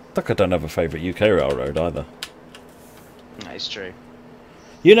 Like I don't have a favourite UK railroad either. That is true.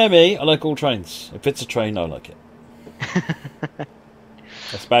 You know me, I like all trains. If it's a train, I like it.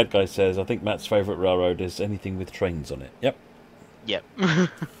 As Bad Guy says, I think Matt's favourite railroad is anything with trains on it. Yep. Yep.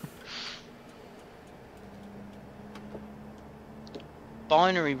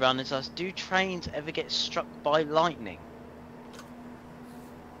 Binary Runners asks, do trains ever get struck by lightning?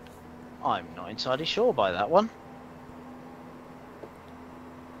 I'm not entirely sure by that one.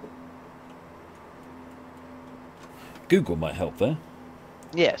 Google might help there.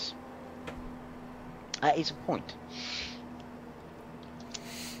 Yes. That is a point.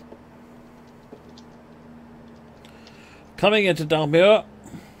 Coming into Dalmuir.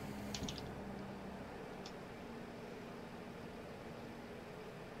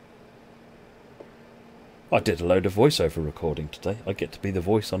 I did a load of voiceover recording today. I get to be the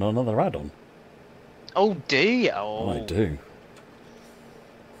voice on another add-on. Oh, do you? Oh. I do.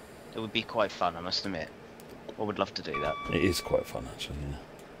 It would be quite fun, I must admit. I would love to do that. It is quite fun, actually, yeah.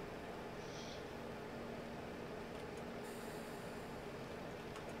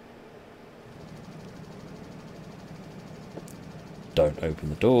 Don't open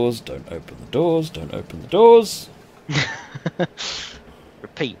the doors, don't open the doors, don't open the doors.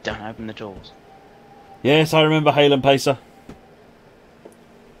 Repeat, don't open the doors. Yes, I remember Hale and Pacer.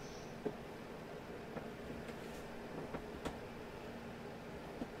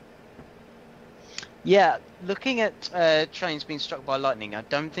 Yeah, looking at trains being struck by lightning, I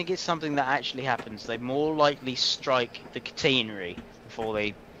don't think it's something that actually happens. They more likely strike the catenary before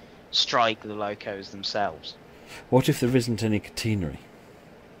they strike the locos themselves. What if there isn't any catenary?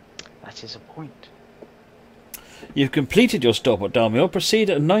 That is a point. You've completed your stop at Dalmior. Proceed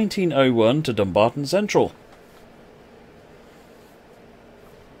at 1901 to Dumbarton Central.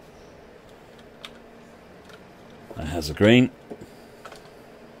 That has a green.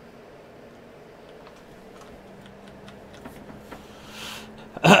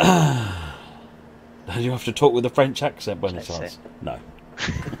 Do you have to talk with a French accent by any chance? No.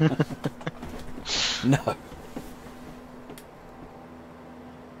 No.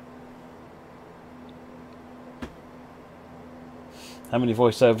 How many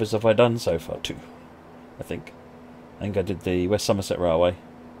voiceovers have I done so far? 2, I think. I think I did the West Somerset Railway.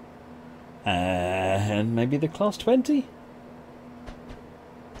 And maybe the Class 20?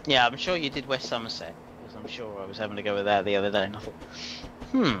 Yeah, I'm sure you did West Somerset, because I'm sure I was having to go with that the other day, and I thought,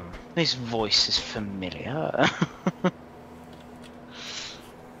 this voice is familiar.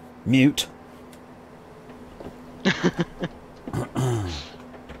 Mute.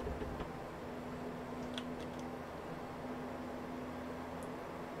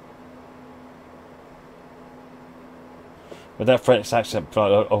 With that French accent,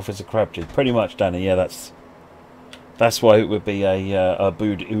 Officer Crabtree. Pretty much, Danny. Yeah, that's why it would be a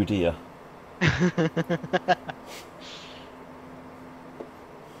Bood Udia.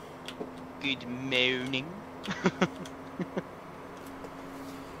 Good morning.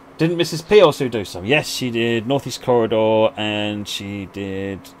 Didn't Mrs. P also do some? Yes, she did North East Corridor and she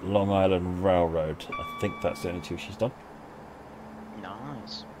did Long Island Railroad. I think that's the only 2 she's done.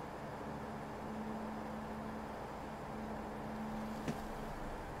 Nice.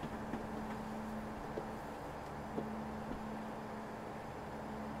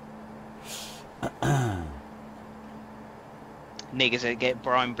 Niggas that get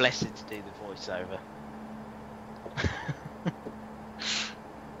Brian Blessed to do the voiceover.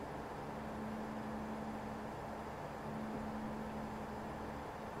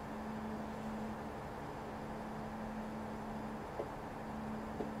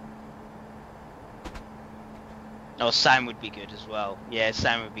 Oh, Sam would be good as well. Yeah,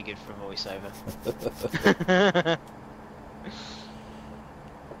 Sam would be good for a voiceover.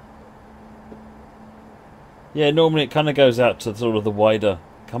 Yeah, normally it kind of goes out to sort of the wider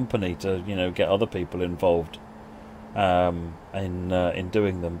company to, you know, get other people involved in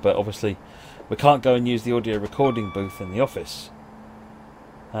doing them. But obviously, we can't go and use the audio recording booth in the office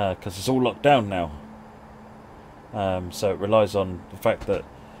because it's all locked down now. So it relies on the fact that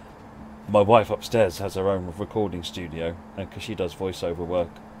my wife upstairs has her own recording studio because she does voiceover work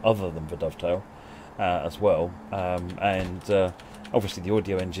other than for Dovetail as well. And obviously the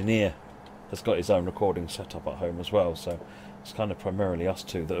audio engineer has got his own recording setup at home as well, so it's kind of primarily us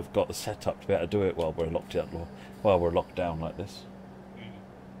two that have got the setup to be able to do it while we're locked down like this.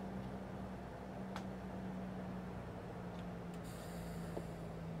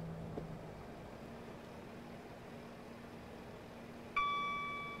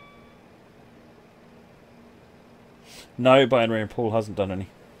 No, Binary and Paul hasn't done any.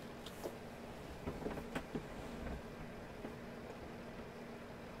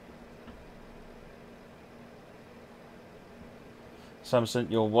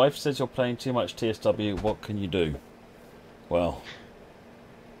 Samson, your wife says you're playing too much TSW. What can you do? Well,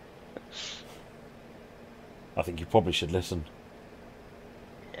 I think you probably should listen.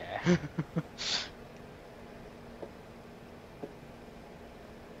 Yeah.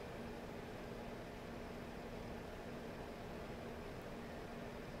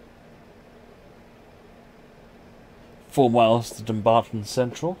 Four miles to Dumbarton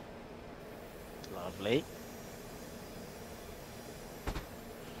Central. Lovely.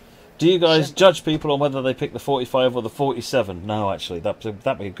 Do you guys judge people on whether they pick the 45 or the 47? No, actually,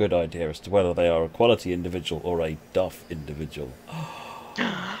 that'd be a good idea as to whether they are a quality individual or a duff individual.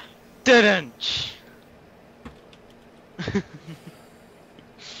 Didn't.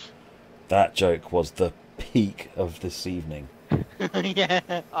 That joke was the peak of this evening.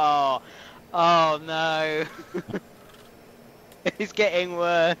 Yeah. Oh. Oh no. It's getting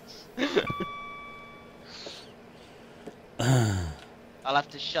worse. I'll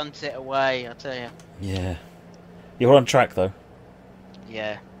have to shunt it away, I tell you. Yeah. You're on track, though.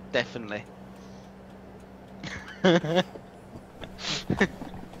 Yeah, definitely.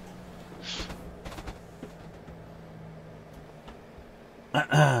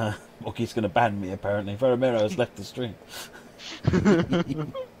 Mookie's going to ban me, apparently. Veramiro has left the stream.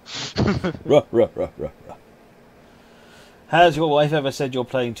 Ruh, ruh, ruh, ruh, ruh. Has your wife ever said you're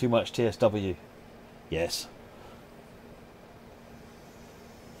playing too much TSW? Yes.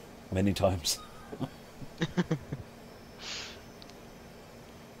 Many times. I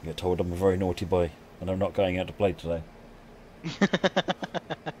get told I'm a very naughty boy and I'm not going out to play today.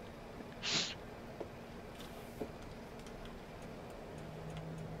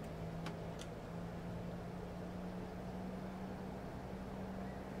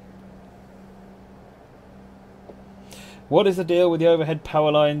 What is the deal with the overhead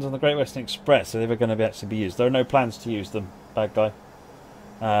power lines on the Great Western Express? Are they ever going to actually be used? There are no plans to use them, bad guy.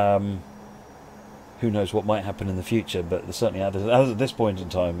 Who knows what might happen in the future, but certainly as at this point in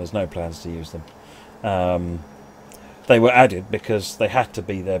time, there's no plans to use them. They were added because they had to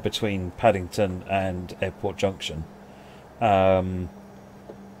be there between Paddington and Airport Junction,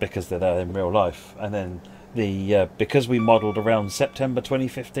 because they're there in real life. And then because we modelled around September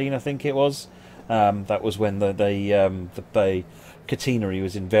 2015, I think it was. That was when the catenary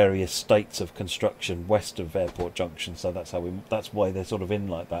was in various states of construction west of Airport Junction, so that's why they're sort of in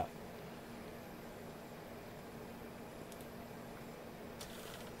like that.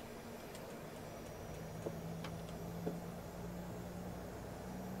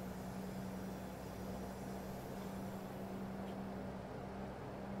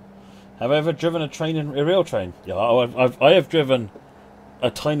 Have I ever driven a real train? Yeah, I have driven a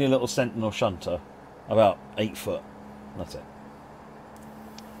tiny little Sentinel shunter, about 8 foot. That's it.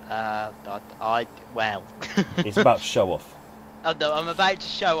 Well. It's about to show off. Oh no, I'm about to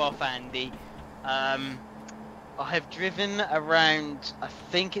show off, Andy. I have driven around, I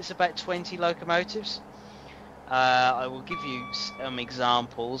think it's about 20 locomotives. I will give you some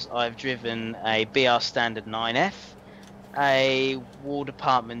examples. I've driven a BR Standard 9F, a War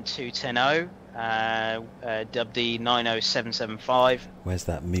Department 210, WD 90775. Where's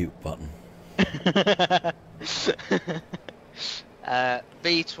that mute button?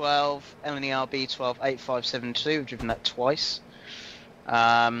 B12, LNER B12 8572. I've driven that twice.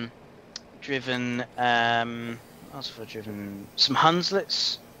 Driven, what else have I driven? Some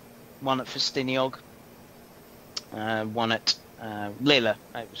Hunslets. One at Festiniog. One at Lilla.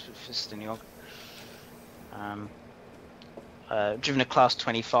 It was for Festiniog. Driven a Class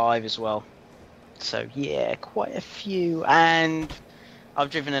 25 as well. So yeah, quite a few. And I've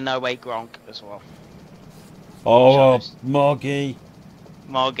driven an 08 Gronk as well. Oh, Moggy.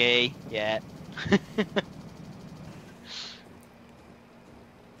 Moggy, yeah.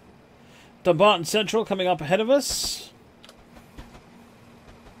 Dumbarton Central coming up ahead of us.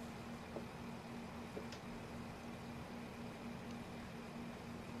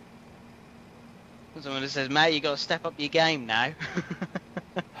 Someone says, Matt, you got to step up your game now.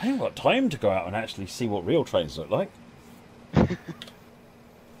 I haven't got time to go out and actually see what real trains look like.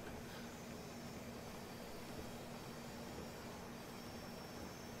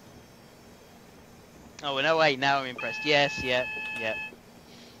 Oh, an 08 now, I'm impressed. Yes, yep.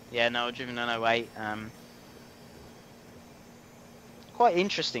 Yeah, no, I've driven an 08. Quite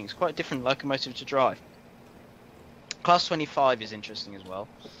interesting. It's quite a different locomotive to drive. Class 25 is interesting as well.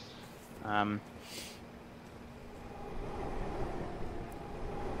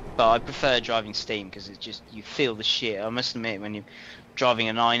 But I prefer driving steam because it's just, you feel the shit. I must admit, when you're driving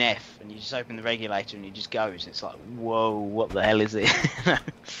a 9F and you just open the regulator and it just goes, it's like, whoa, what the hell is it?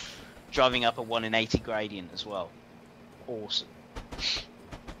 Driving up a 1 in 80 gradient as well. Awesome.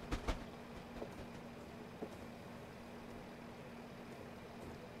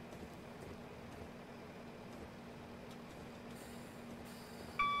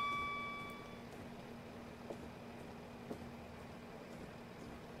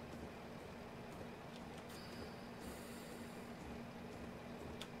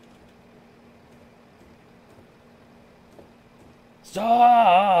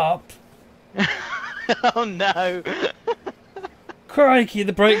 Stop! Oh no! Crikey,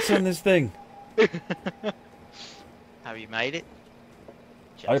 the brakes on this thing. Have you made it?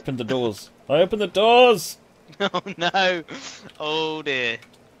 I opened the doors. I opened the doors! Oh no! Oh dear.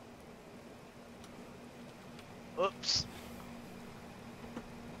 Oops.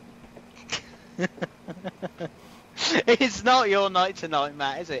 It's not your night tonight,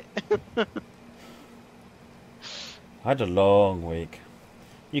 Matt, is it? I had a long week.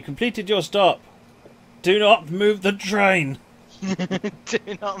 You completed your stop. Do not move the train. Do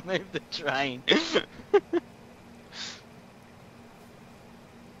not move the train.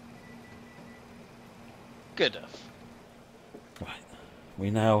 Good enough. Right.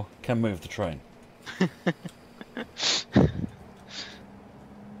 We now can move the train.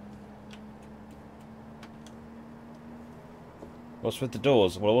 What's with the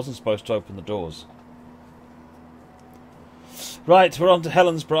doors? Well, I wasn't supposed to open the doors. Right, we're on to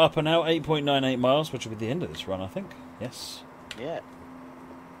Helensburgh Upper now, 8.98 miles, which will be the end of this run, I think. Yes. Yeah.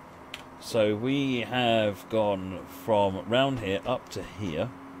 So we have gone from round here up to here,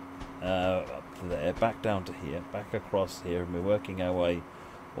 up to there, back down to here, back across here, and we're working our way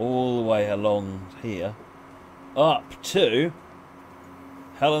all the way along here, up to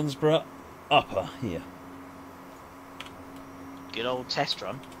Helensburgh Upper here. Good old test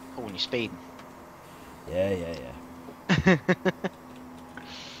run. Oh, when you're speeding. Yeah.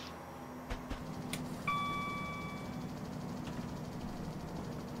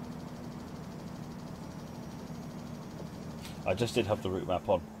 I just did have the route map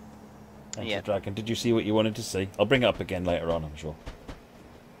on. Yeah. Dragon, did you see what you wanted to see? I'll bring it up again later on, I'm sure.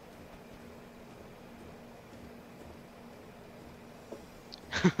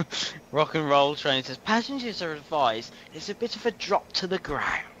 Rock and roll train says passengers are advised it's a bit of a drop to the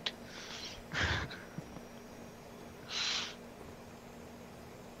ground.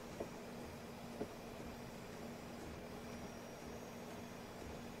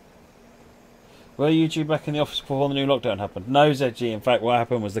 Were you due back in the office before the new lockdown happened? No, ZG. In fact, what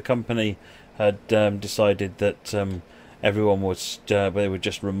happened was the company had decided that everyone was they would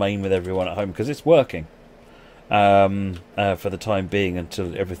just remain with everyone at home because it's working for the time being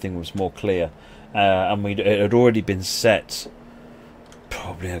until everything was more clear. And it had already been set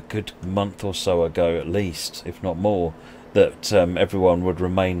probably a good month or so ago, at least, if not more, that everyone would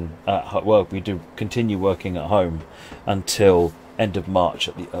remain we do continue working at home until end of March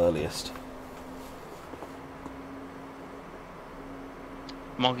at the earliest.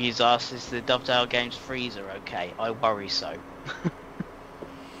 Moggy's asked, is the Dovetail Games freezer okay? I worry so.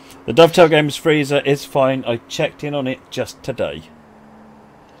 The Dovetail Games freezer is fine. I checked in on it just today.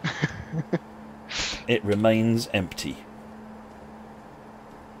 It remains empty.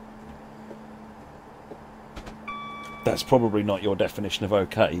 That's probably not your definition of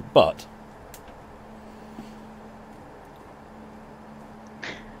okay, but...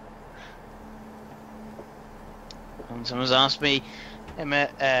 And someone's asked me,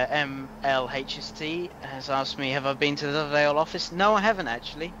 MLHST has asked me, have I been to the Dovetail office? No, I haven't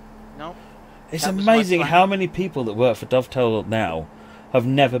actually. No. It's amazing how many people that work for Dovetail now have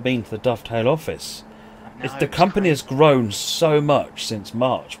never been to the Dovetail office. The company has grown so much since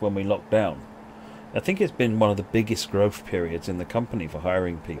March when we locked down. I think it's been one of the biggest growth periods in the company for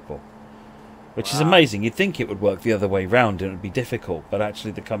hiring people, which is amazing. You'd think it would work the other way round and it would be difficult, but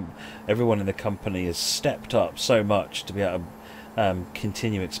actually everyone in the company has stepped up so much to be able to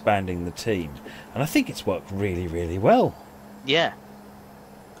continue expanding the team, and I think it's worked really, really well. Yeah.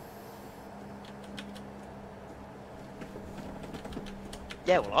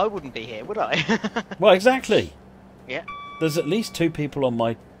 Yeah, well, I wouldn't be here, would I? Well, exactly. Yeah. There's at least 2 people on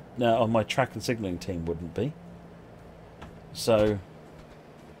my track and signalling team wouldn't be. So,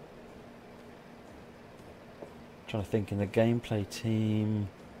 trying to think, in the gameplay team,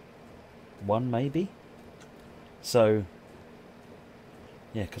 1 maybe. So,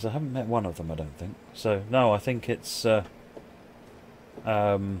 yeah, because I haven't met one of them, I don't think. So no, I think it's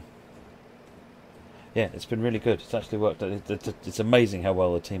yeah, it's been really good. It's actually worked. It's amazing how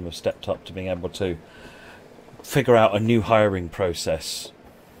well the team have stepped up to being able to figure out a new hiring process,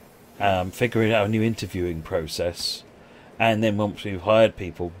 figuring out a new interviewing process, and then once we've hired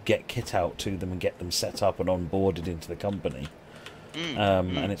people, get kit out to them and get them set up and onboarded into the company.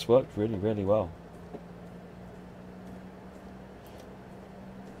 And it's worked really, really well.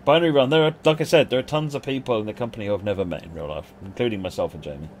 Binary Run, there are, like I said, there are tons of people in the company who I've never met in real life, including myself and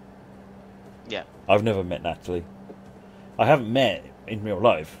Jamie. Yeah. I've never met Natalie. I haven't met, in real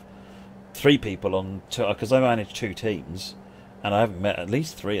life, 3 people on... because I manage 2 teams, and I haven't met at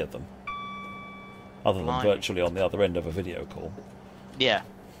least 3 of them. Other than virtually on the other end of a video call. Yeah.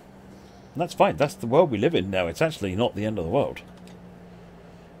 And that's fine, that's the world we live in now. It's actually not the end of the world.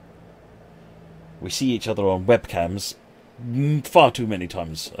 We see each other on webcams far too many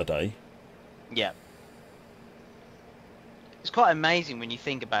times a day. Yeah. It's quite amazing when you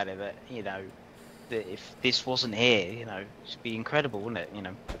think about it that, you know, that if this wasn't here, you know, it'd be incredible, wouldn't it, you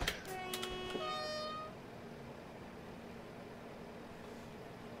know?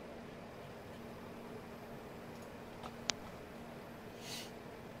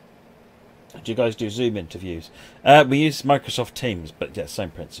 Do you guys do Zoom interviews? We use Microsoft Teams, but yeah,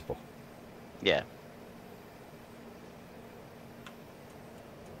 same principle. Yeah.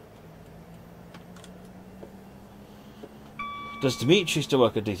 Does Dimitri still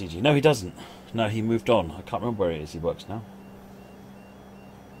work at DTG? No, he doesn't. No, he moved on. I can't remember where he is. He works now.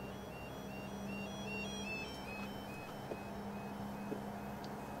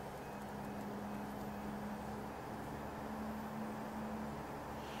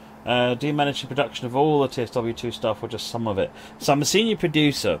 Do you manage the production of all the TSW2 stuff or just some of it? So I'm a senior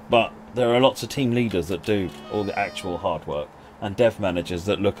producer, but there are lots of team leaders that do all the actual hard work, and dev managers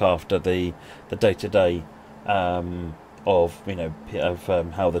that look after the day-to-day of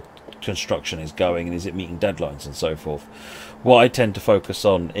how the construction is going and is it meeting deadlines and so forth. What I tend to focus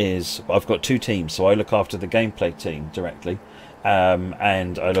on is I've got two teams, so I look after the gameplay team directly,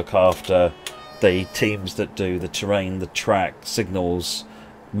 and I look after the teams that do the terrain, the track, signals,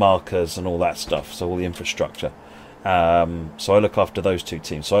 markers and all that stuff, so all the infrastructure. So I look after those two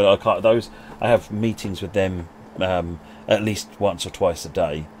teams. So I have meetings with them at least once or twice a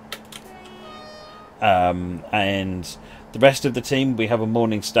day. And the rest of the team, we have a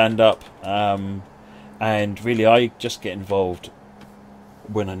morning stand-up, and really I just get involved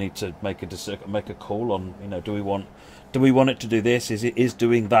when I need to make a call on, do we want it to do this? Is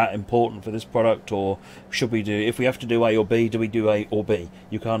doing that important for this product, or should we do, if we have to do A or B, do we do A or B?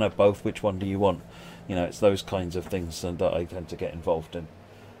 You can't have both. Which one do you want? It's those kinds of things that I tend to get involved in.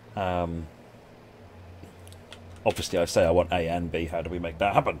 Obviously, I say I want A and B. How do we make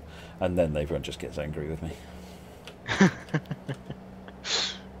that happen? And then everyone just gets angry with me.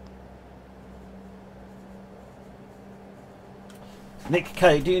 Nick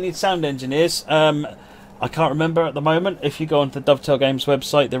K, do you need sound engineers? I can't remember at the moment. If you go onto the Dovetail Games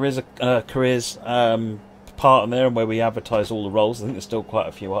website, there is a careers part in there where we advertise all the roles. I think there's still quite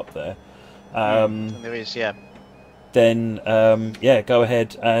a few up there. There is, yeah. Then, go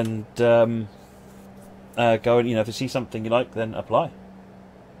ahead and go and, if you see something you like, then apply.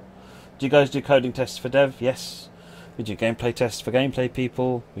 Do you guys do coding tests for dev? Yes. We do gameplay tests for gameplay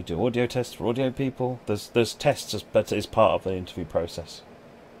people. We do audio tests for audio people. There's tests, but it is part of the interview process.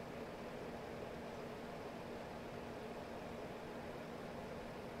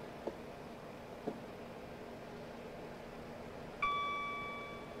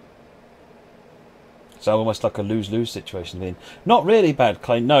 So almost like a lose-lose situation. I mean, not really bad,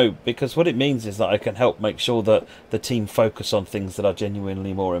 Clay, no, because what it means is that I can help make sure that the team focus on things that are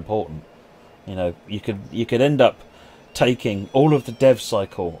genuinely more important. You could end up taking all of the dev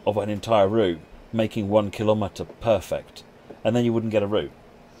cycle of an entire route, making 1 kilometre perfect, and then you wouldn't get a route.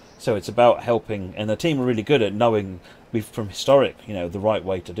 So it's about helping, and the team are really good at knowing, from historic, the right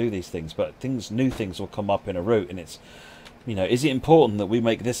way to do these things, but new things will come up in a route, and it's, is it important that we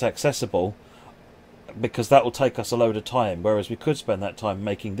make this accessible? Because that will take us a load of time, whereas we could spend that time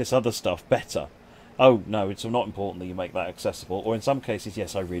making this other stuff better. Oh no, it's not important that you make that accessible, or in some cases,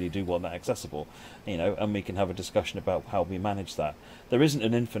 yes, I really do want that accessible, and we can have a discussion about how we manage that. There isn't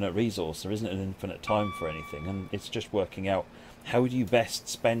an infinite resource, there isn't an infinite time for anything, and it's just working out how do you best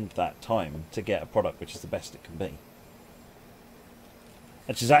spend that time to get a product which is the best it can be.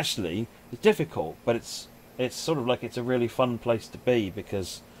 Which is actually, it's difficult, but it's sort of like it's a really fun place to be,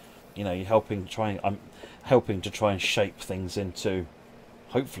 because you're I'm helping to try and shape things into,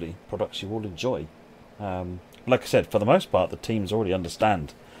 hopefully, products you all enjoy. Like I said, for the most part, the teams already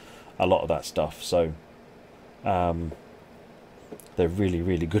understand a lot of that stuff, so they're really,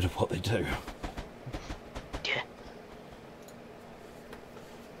 really good at what they do. Yeah.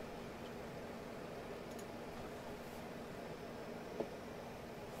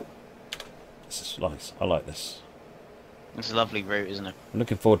 This is nice. I like this. It's a lovely route, isn't it? I'm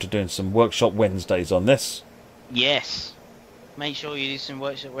looking forward to doing some workshop Wednesdays on this. Yes. Make sure you do some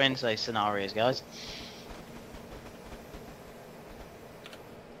workshop Wednesday scenarios, guys.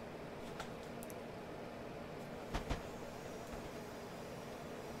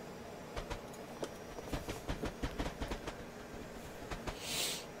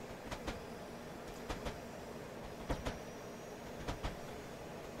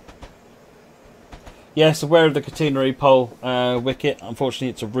 Yes, aware of the catenary pole wicket. Unfortunately,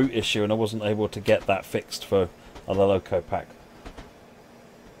 it's a route issue, and I wasn't able to get that fixed for the Loco pack.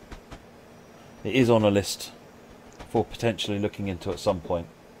 It is on a list for potentially looking into at some point,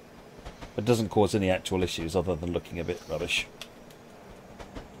 but doesn't cause any actual issues other than looking a bit rubbish.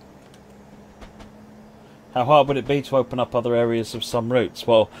 How hard would it be to open up other areas of some routes?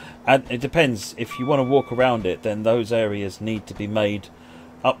 Well, it depends. If you want to walk around it, then those areas need to be made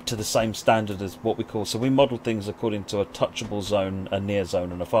up to the same standard as what we call, so we model things according to a touchable zone, a near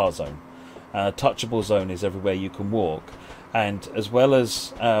zone and a far zone. A touchable zone is everywhere you can walk, and as well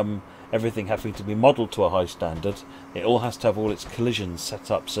as everything having to be modelled to a high standard, it all has to have all its collisions set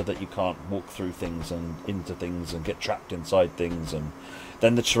up so that you can't walk through things and into things and get trapped inside things, and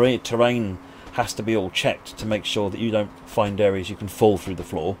then the terrain has to be all checked to make sure that you don't find areas you can fall through the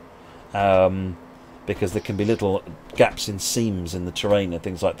floor, because there can be little gaps in seams in the terrain and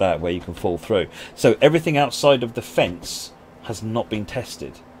things like that where you can fall through. So everything outside of the fence has not been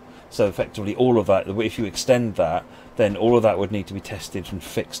tested. So effectively all of that, if you extend that, then all of that would need to be tested and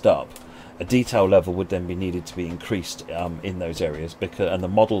fixed up. A detail level would then be needed to be increased in those areas, and the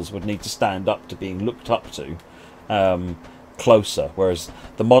models would need to stand up to being looked up to closer, whereas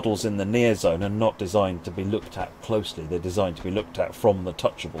the models in the near zone are not designed to be looked at closely. They're designed to be looked at from the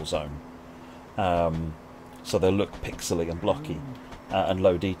touchable zone. So they'll look pixely and blocky and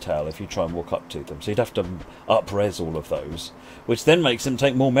low detail if you try and walk up to them. So you'd have to up-res all of those, which then makes them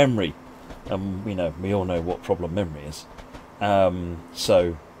take more memory. You know, we all know what problem memory is.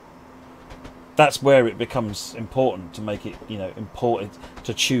 So that's where it becomes important to make it, you know, important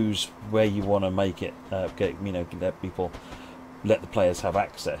to choose where you want to make it, let the players have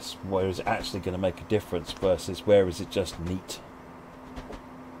access. Where is it actually going to make a difference versus where is it just neat?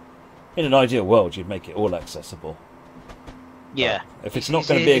 In an ideal world, you'd make it all accessible. Yeah. But if it's not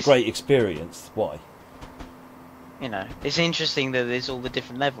going to be a great experience, why? You know, it's interesting that there's all the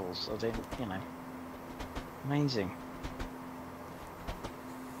different levels. I think, you know, amazing.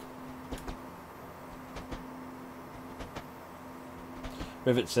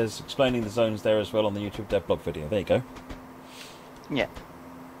 Rivet says, explaining the zones there as well on the YouTube devlog video. There you go. Yeah.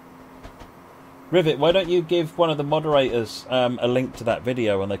 Rivet, why don't you give one of the moderators a link to that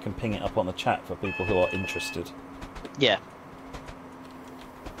video and they can ping it up on the chat for people who are interested? Yeah.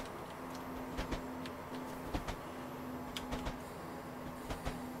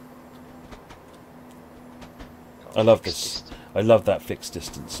 I love this. I love that fixed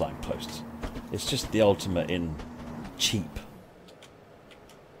distance signpost. It's just the ultimate in cheap.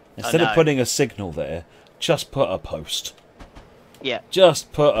 Instead of putting a signal there, just put a post. Yeah.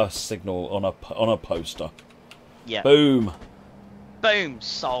 Just put a signal on a poster. Yeah. Boom. Boom.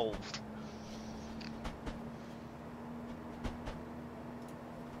 Solved.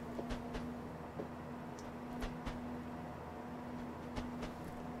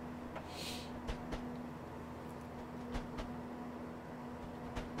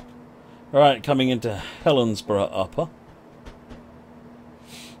 Alright, coming into Helensburgh Upper.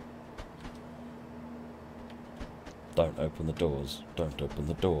 Don't open the doors. Don't open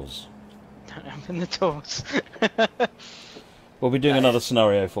the doors. Don't open the doors. We'll be doing another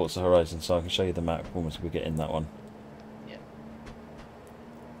scenario Forza Horizon, so I can show you the map once we get in that one. Yeah.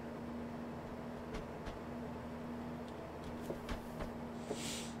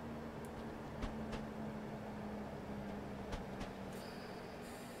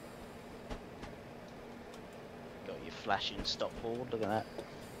 Got your flashing stop board, look at that.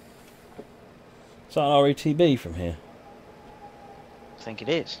 Is that an RETB from here? I think it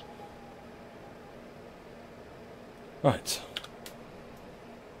is. Right.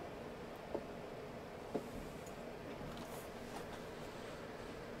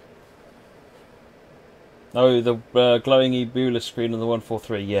 Oh, the glowing Ebola screen on the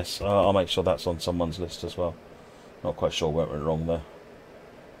 143. Yes, I'll make sure that's on someone's list as well. Not quite sure what went wrong there.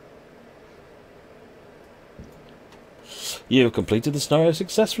 You have completed the scenario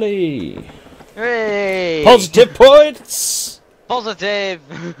successfully. Hooray! Positive points. Positive.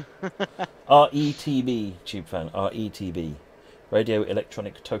 RETB, tube fan. RETB, Radio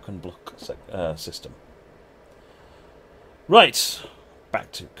Electronic Token Block System. Right,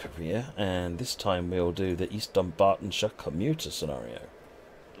 back to Korea, and this time we'll do the East Dumbartonshire commuter scenario.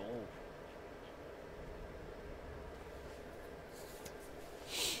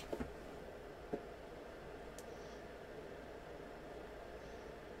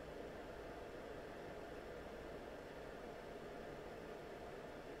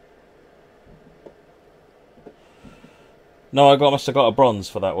 No, I must have got a bronze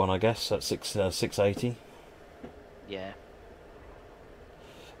for that one, I guess, at 680. Yeah.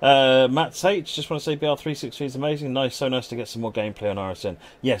 Matt H, just want to say BR363 is amazing. Nice, so nice to get some more gameplay on RSN.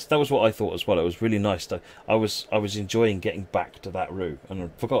 Yes, that was what I thought as well. It was really nice. I was enjoying getting back to that route, and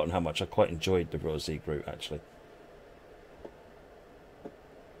I'd forgotten how much I quite enjoyed the Royal route, actually.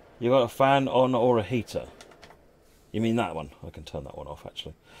 You got a fan on or a heater? You mean that one? I can turn that one off,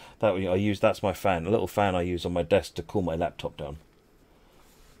 actually. That's my fan, a little fan I use on my desk to cool my laptop down.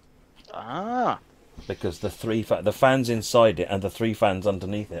 Ah. Because the fans inside it and the 3 fans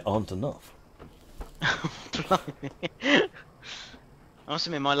underneath it aren't enough. I must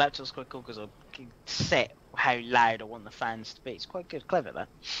admit, my laptop's quite cool because I can set how loud I want the fans to be. It's quite good, clever that.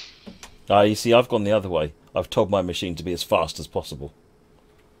 You see, I've gone the other way. I've told my machine to be as fast as possible.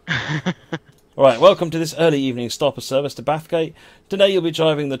 Alright, welcome to this early evening stopper service to Bathgate. Today you'll be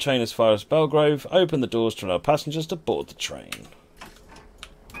driving the train as far as Belgrove. Open the doors to allow passengers to board the train.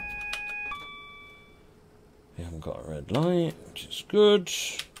 We haven't got a red light, which is good.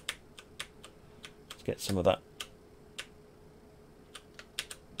 Let's get some of that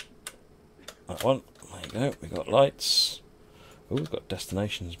that one. There you go. We've got lights. Oh, we've got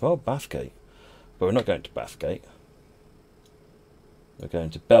destination as well. Bathgate. But we're not going to Bathgate. We're going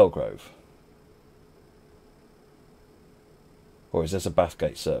to Belgrove. Or is this a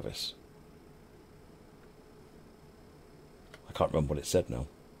Bathgate service? I can't remember what it said now.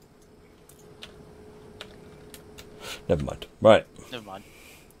 Never mind. Right. Never mind.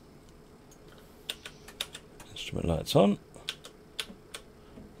 Instrument lights on.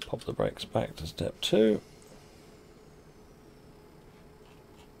 Pop the brakes back to step 2.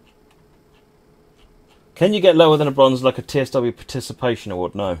 Can you get lower than a bronze like a TSW participation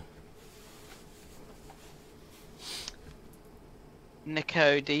award? No.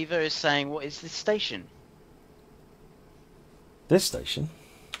 Nico Diva is saying, what is this station? This station?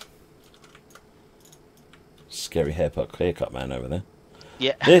 Scary haircut man over there.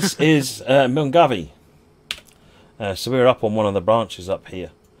 Yeah. This is Mungavi. So we're up on one of the branches up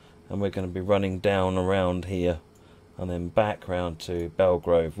here. And we're going to be running down around here. And then back round to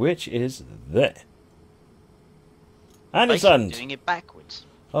Belgrove, which is there. And it's Basically doing it backwards.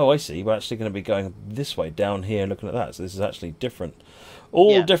 Oh, I see. We're actually going to be going this way, down here, looking at that. So this is actually different.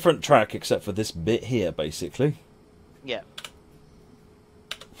 All different track except for this bit here, basically. Yeah.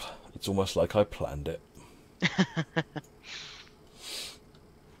 It's almost like I planned it.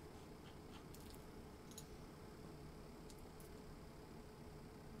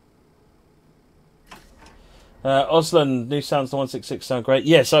 Osland, new sounds, the 166 sound great.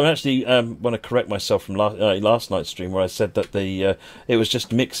 Yes, I actually want to correct myself from last night's stream where I said that it was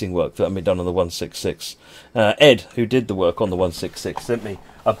just mixing work that had been done on the 166. Ed, who did the work on the 166, sent me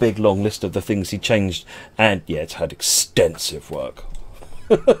a big long list of the things he changed, and yeah, it's had extensive work.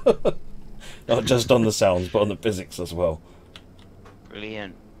 Not just on the sounds, but on the physics as well.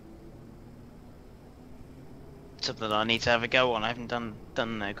 Brilliant. Something that I need to have a go on. I haven't done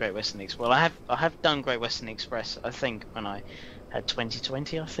Great Western Express. Well, I have done Great Western Express. I think when I had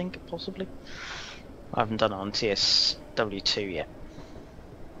 2020, I think possibly. I haven't done it on TSW2 yet.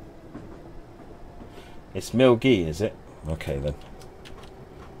 It's Milgi, is it? Okay then.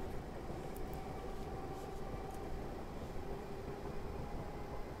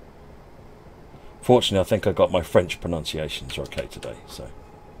 Fortunately, I think I got my French pronunciations okay today. So.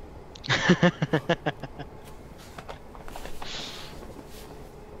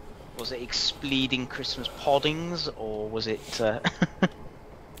 Was it expleeding Christmas poddings, or was it...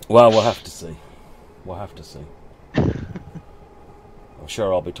 Well, we'll have to see. We'll have to see. I'm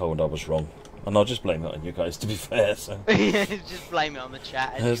sure I'll be told I was wrong. And I'll just blame it on you guys, to be fair. So. Just blame it on the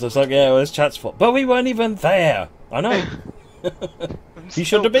chat. It's like, yeah, well, it's chat's fault. But we weren't even there. I know. You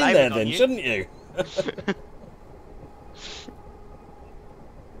should have been there then, shouldn't you?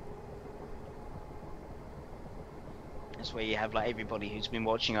 That's where you have like everybody who's been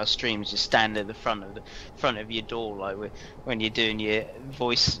watching our streams just stand at the front of your door, like when you're doing your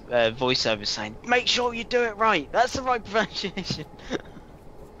voiceover, saying, "Make sure you do it right. That's the right pronunciation."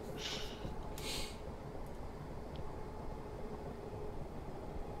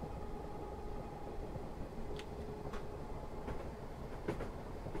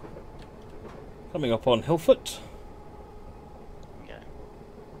 Coming up on Hillfoot. Okay.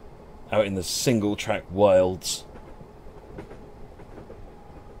 Out in the single track wilds.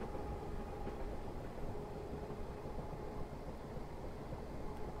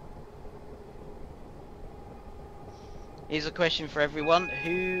 Here's a question for everyone: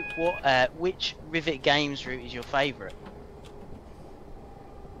 which Rivet Games route is your favourite?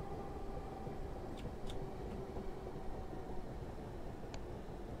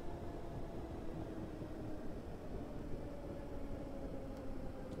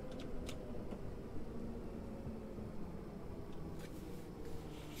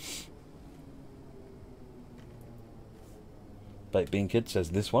 Baked Bean Kid says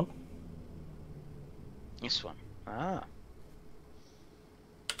this one. This one. Ah.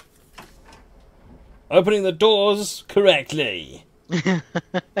 Opening the doors correctly.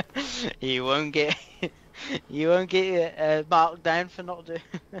 You won't get marked down for not doing.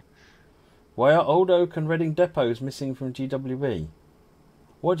 Why are Old Oak and Reading depots missing from GWB?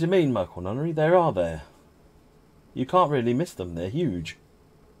 What do you mean, Michael Nunnery? They are there. You can't really miss them. They're huge.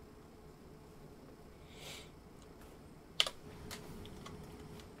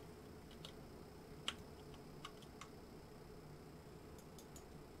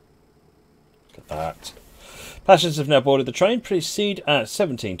 That. Passengers have now boarded the train. Proceed at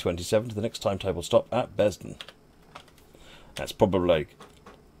 17:27 to the next timetable stop at Besden. That's probably like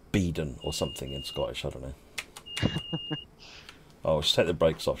Beedon or something in Scottish, I don't know. Oh, let's take the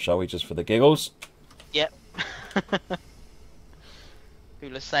brakes off, shall we, just for the giggles? Yep.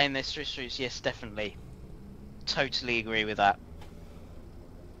 People are saying they're Swiss routes. Yes, definitely. Totally agree with that.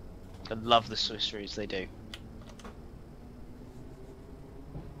 I love the Swiss routes they do.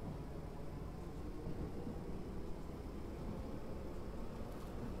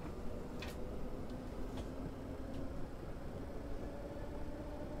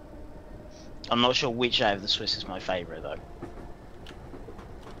 I'm not sure which out of the Swiss is my favourite though.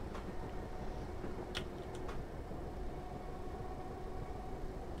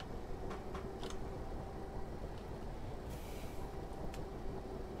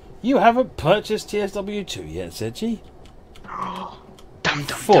 You haven't purchased TSW2 yet, Sedgy? Dum, dum,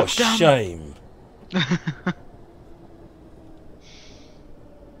 For dum, dum. shame.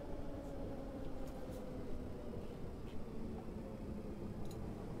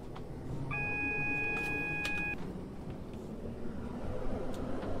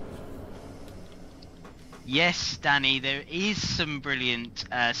 Yes, Danny, there is some brilliant,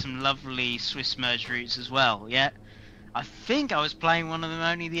 some lovely Swiss merge routes as well, yeah? I think I was playing one of them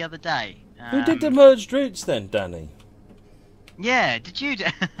only the other day. Who did the merged routes then, Danny? Yeah, did you?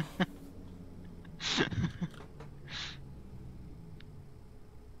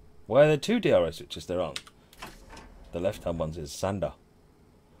 Why are there two DRA switches? There aren't. The left-hand one's is Sander.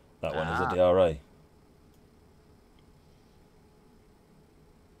 That one is a DRA.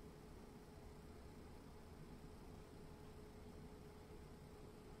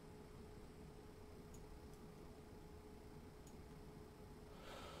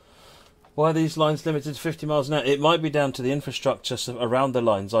 Why are these lines limited to 50 miles an hour? It might be down to the infrastructure around the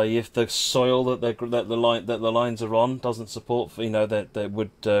lines, i.e., if the soil that the lines are on doesn't support, that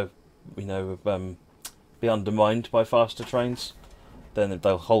would, be undermined by faster trains. Then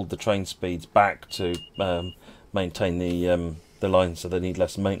they'll hold the train speeds back to maintain the lines, so they need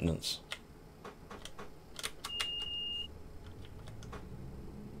less maintenance.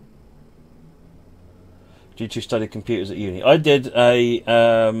 Did you study computers at uni? I did a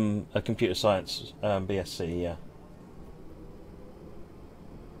computer science BSc, yeah.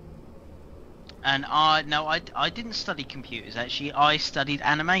 And I didn't study computers actually. I studied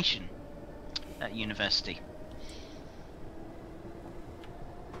animation at university.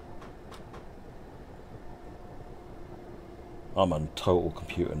 I'm a total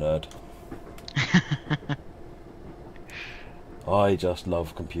computer nerd. I just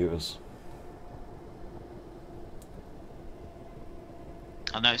love computers.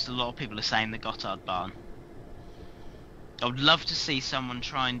 I noticed a lot of people are saying the Gotthard barn. I would love to see someone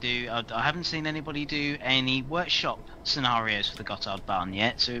try and do... I haven't seen anybody do any workshop scenarios for the Gotthard barn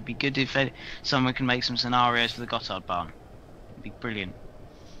yet, so it would be good if someone can make some scenarios for the Gotthard barn. It would be brilliant.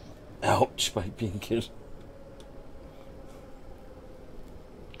 Ouch, baby and kid.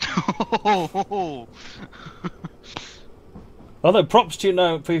 Although props to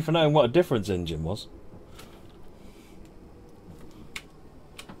you for knowing what a difference engine was.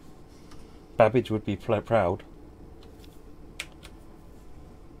 Babbage would be proud.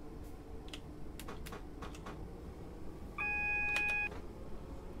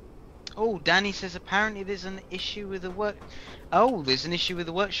 Oh, Danny says apparently there's an issue with the work. Oh, there's an issue with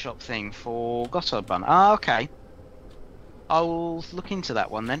the workshop thing for Gotthardbahn. Ah, okay. I'll look into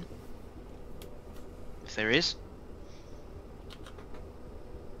that one then, if there is.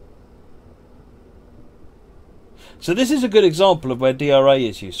 So this is a good example of where DRA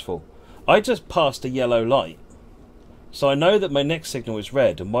is useful. I just passed a yellow light, so I know that my next signal is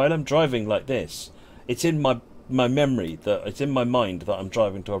red, and while I'm driving like this, it's in my memory, that it's in my mind that I'm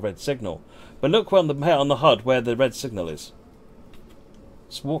driving to a red signal. But look on the HUD where the red signal is.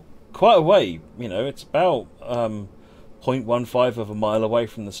 It's quite a way, it's about 0.15 of a mile away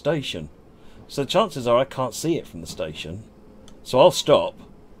from the station. So chances are I can't see it from the station. So I'll stop,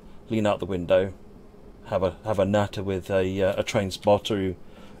 lean out the window, have a natter with a train spotter who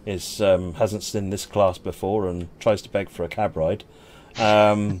hasn't seen this class before and tries to beg for a cab ride.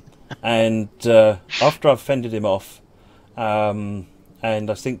 And after I've fended him off, and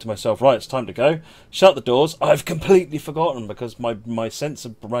I think to myself, right, it's time to go, shut the doors, I've completely forgotten because my sense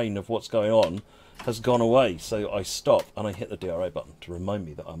of brain of what's going on has gone away. So I stop and I hit the DRA button to remind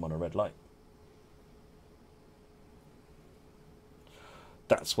me that I'm on a red light.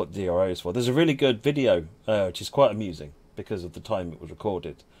 That's what DRA is for. There's a really good video, which is quite amusing because of the time it was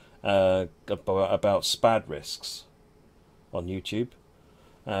recorded, about SPAD risks on YouTube.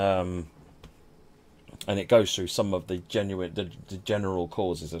 And it goes through some of the general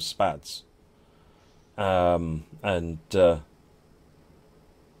causes of SPADs,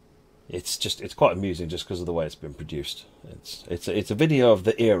 it's quite amusing just because of the way it's been produced. It's a video of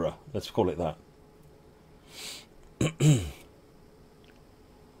the era, let's call it that.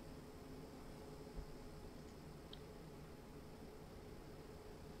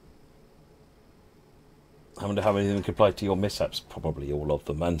 I wonder how many of them could apply to your mishaps. Probably all of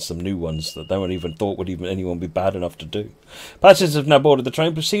them, and some new ones that no one even thought would even anyone be bad enough to do. Passengers have now boarded the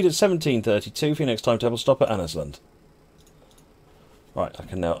train. Proceed at 17:32 for your next timetable stop at Annesland. Right, I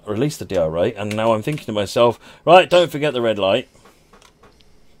can now release the DRA, and now I'm thinking to myself, right, don't forget the red light.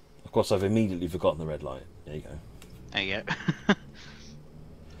 Of course, I've immediately forgotten the red light. There you go. There you go.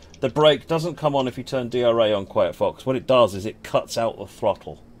 The brake doesn't come on if you turn DRA on Quiet Fox. What it does is it cuts out the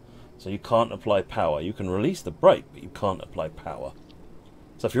throttle. So you can't apply power. You can release the brake, but you can't apply power.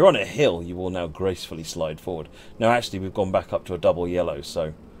 So if you're on a hill, you will now gracefully slide forward. Now, actually, we've gone back up to a double yellow,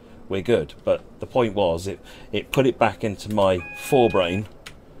 so we're good. But the point was, it put it back into my forebrain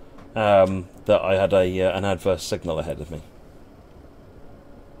that I had an adverse signal ahead of me.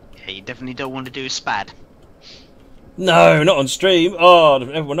 Yeah, you definitely don't want to do a spad. No, not on stream. Oh,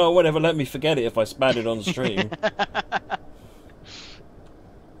 no one ever let me forget it if I spad it on stream.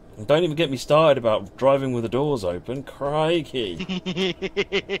 Don't even get me started about driving with the doors open. Crikey. You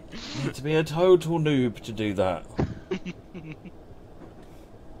need to be a total noob to do that.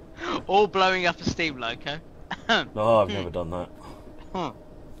 Or blowing up a steam loco. No, I've never done that.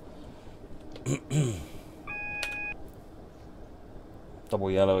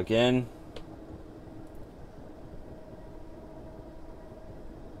 Double yellow again.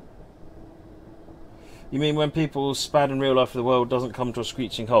 You mean when people spad in real life, the world doesn't come to a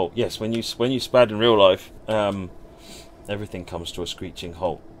screeching halt? Yes, when you spad in real life, everything comes to a screeching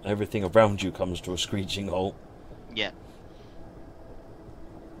halt. Everything around you comes to a screeching halt. Yeah.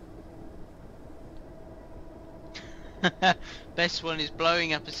 Best one is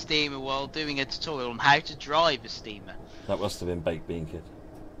blowing up a steamer while doing a tutorial on how to drive a steamer. That must have been Baked Bean Kid.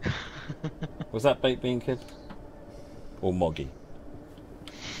 Was that Baked Bean Kid? Or Moggy?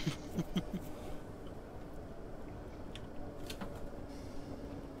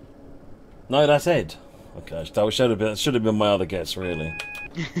 No, that's Ed. Okay, that should have been my other guess, really.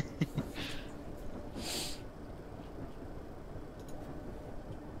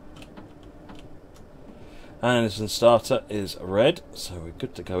 Anderson starter is red, so we're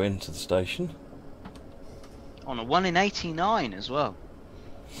good to go into the station. On a 1 in 89 as well.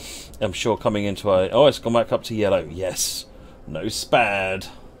 I'm sure coming into a... Oh, it's gone back up to yellow. Yes. No spad.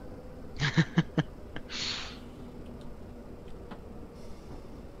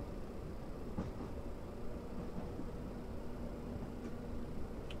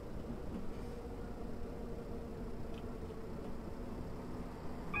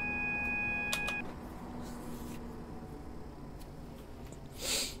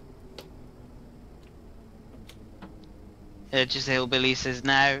 Just a hillbilly says,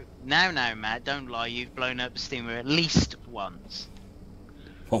 now, Matt, don't lie, you've blown up a steamer at least once.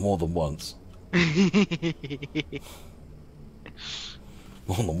 Not more than once. More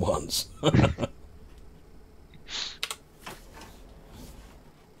than once.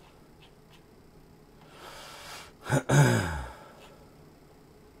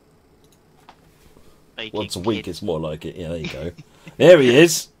 Once a week is more like it. Yeah, there you go. There he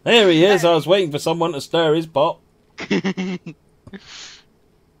is. There he is. I was waiting for someone to stir his pot.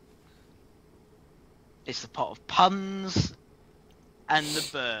 It's the pot of puns and the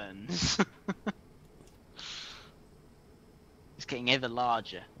burns. It's getting ever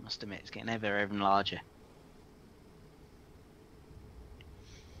larger, I must admit. It's getting ever larger.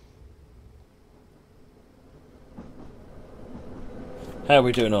 How are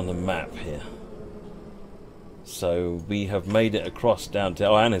we doing on the map here? So we have made it across down to...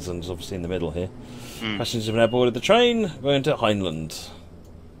 Oh, Annison's obviously in the middle here. Passengers have now boarded the train, going to Hindland.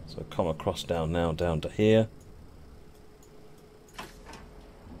 So come across down now, down to here.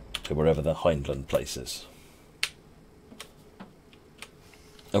 To wherever the Hindland place is.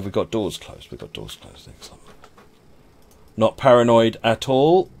 Oh, we've got doors closed. We've got doors closed. Excellent. Not paranoid at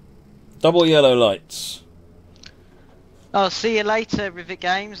all. Double yellow lights. I'll see you later, Rivet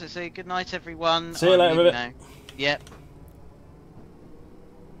Games. I say good night, everyone. See you later, Rivet. Now. Yep.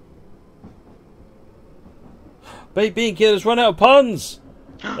 Baked Bean Kid has run out of puns!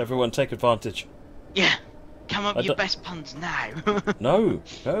 Everyone take advantage. Yeah. Come up with your best puns now. No.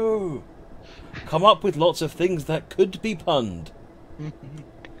 No. Come up with lots of things that could be punned.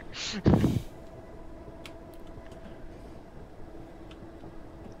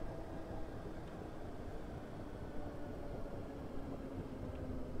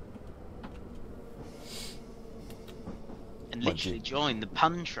 And literally join the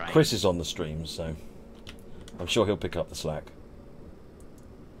pun train. Chris is on the stream, so I'm sure he'll pick up the slack.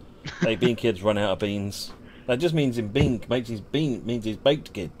 Hey, Bean Kid's run out of beans. That just means means he's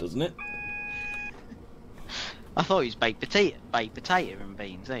baked kid, doesn't it? I thought he was baked potato and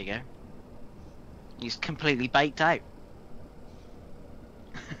beans. There you go. He's completely baked out.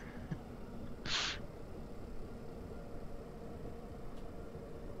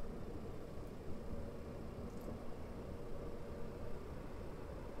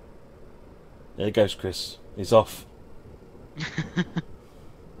 There goes Chris. He's off.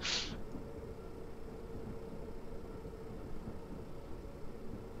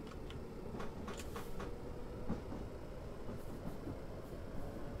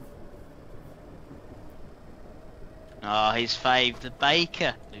 Oh, his fave, the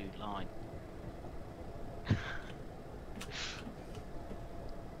baker. New line.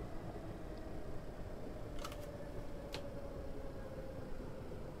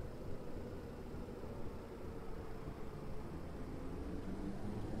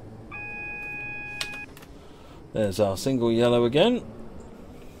 There's our single yellow again.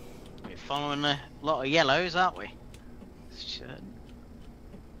 We're following a lot of yellows, aren't we? Sure.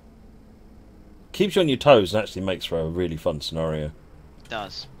 Keeps you on your toes and actually makes for a really fun scenario. It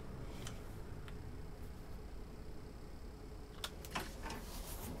does.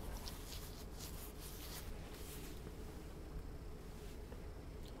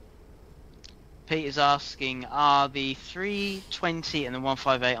 Peter's asking, are the 320 and the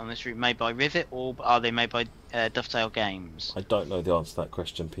 158 on this route made by Rivet, or are they made by Dovetail Games? I don't know the answer to that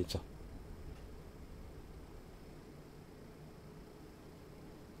question, Peter.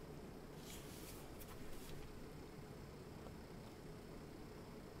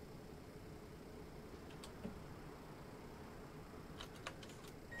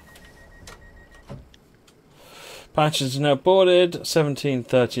 Patches are now boarded.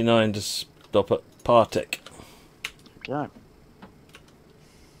 17:39 to stop at Partick. Okay.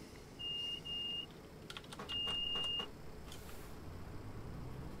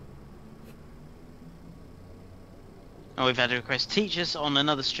 Oh, we've had a request. Teach us on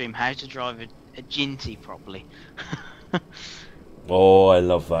another stream how to drive a Ginty properly. Oh, I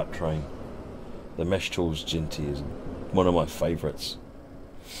love that train. The Mesh Tools Ginty is one of my favourites.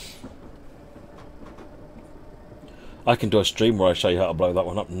 I can do a stream where I show you how to blow that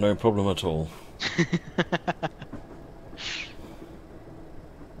one up, no problem at all.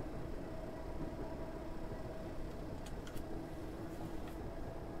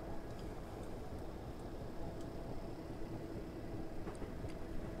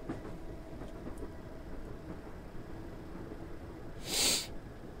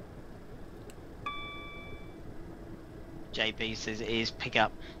 JB says it is pick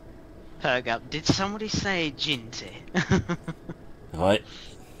up. Perk up. Did somebody say Ginty? Right.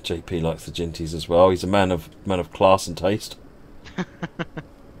 JP likes the Ginties as well. He's a man of class and taste.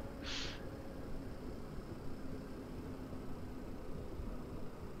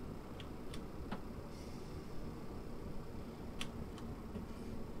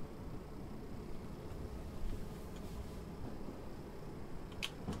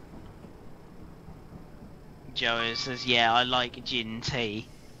 Joey says, yeah, I like gin tea.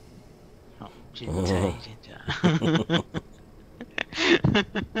 Not gin tea, ginger.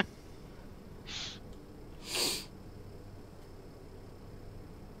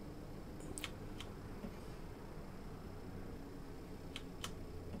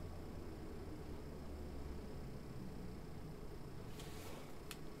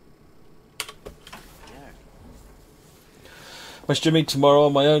 I'm streaming tomorrow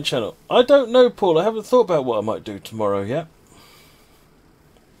on my own channel. I don't know, Paul. I haven't thought about what I might do tomorrow yet.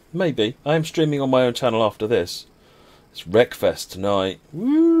 Maybe. I am streaming on my own channel after this. It's Wreckfest tonight.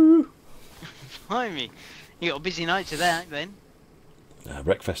 Woo! Blimey. You got a busy night today, then.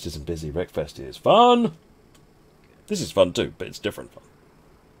 Wreckfest isn't busy. Wreckfest is fun. This is fun too, but it's different fun.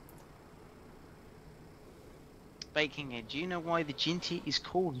 Baking Head, do you know why the Ginty is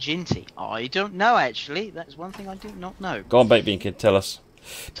called Ginty? I don't know, actually. That's one thing I do not know. Go on, Baked Bean Kid, tell us.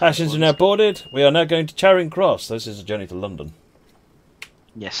 Passions are now boarded. We are now going to Charing Cross. This is a journey to London.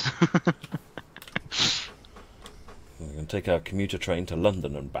 Yes. We're going to take our commuter train to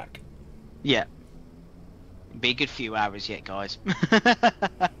London and back. Yeah. Be a good few hours yet, guys.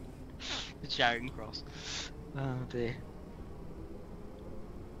 The Charing Cross. Oh dear.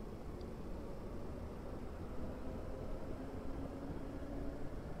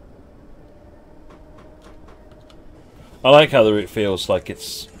 I like how the route feels like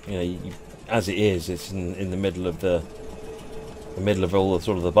it's, you know, as it is. It's in the middle of the middle of all the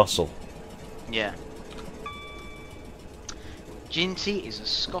sort of the bustle. Yeah. Ginty is a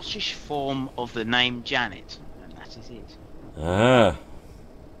Scottish form of the name Janet, and that is it. Ah.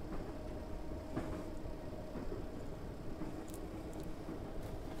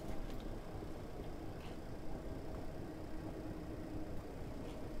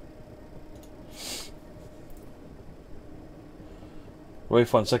 Roy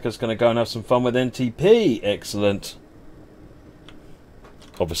Fonseca's going to go and have some fun with NTP. Excellent.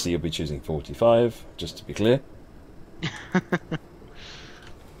 Obviously, you'll be choosing 45, just to be clear.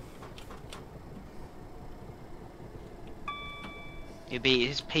 It'll be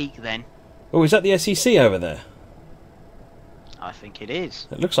his peak then. Oh, is that the SEC over there? I think it is.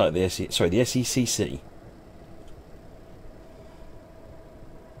 It looks like the SECC.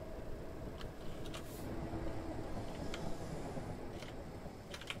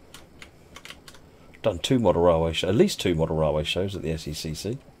 Done two model railway shows, at least two model railway shows at the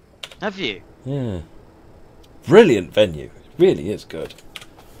SECC. Have you? Yeah. Brilliant venue. It really is good.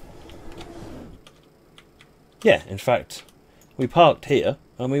 Yeah, in fact, we parked here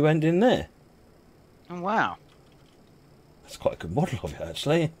and we went in there. Oh, wow. That's quite a good model of it,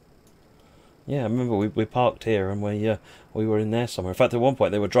 actually. Yeah, I remember we parked here and we were in there somewhere. In fact, at one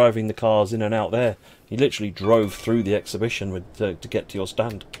point they were driving the cars in and out there. You literally drove through the exhibition to get to your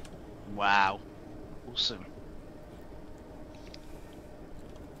stand. Wow. Awesome.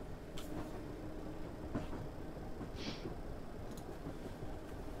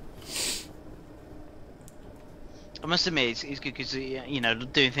 I must admit, it's good because you know,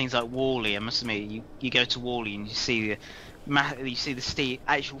 doing things like Wally. I must admit, you go to Wally and you see the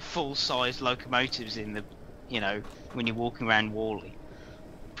actual full-size locomotives in the, you know, when you're walking around Wally.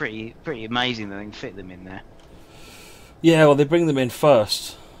 Pretty amazing that they can fit them in there. Yeah, well, they bring them in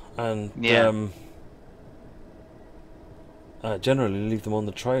first, and Yeah. Generally leave them on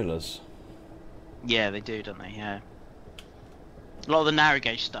the trailers. Yeah, they do, don't they? Yeah. A lot of the narrow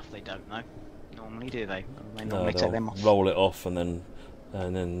gauge stuff they don't know. Normally, do they? They normally take them off. Roll it off and then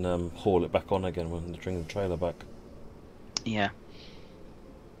haul it back on again when they bring the trailer back. Yeah.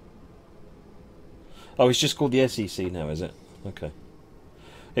 Oh, it's just called the SEC now, is it? Okay.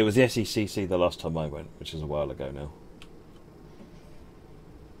 It was the SECC the last time I went, which is a while ago now.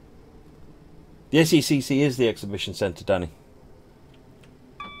 The SECC is the exhibition centre, Danny.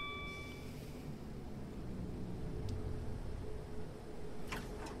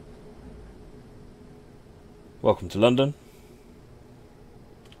 Welcome to London.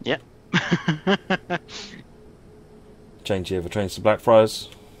 Yep. Change here for trains to Blackfriars,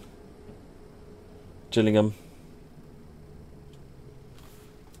 Gillingham,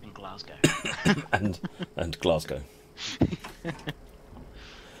 In Glasgow. and Glasgow.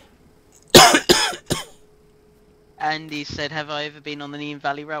 Andy said, "Have I ever been on the Nean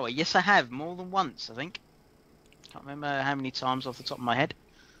Valley Railway?" Yes, I have, more than once, I think. Can't remember how many times off the top of my head.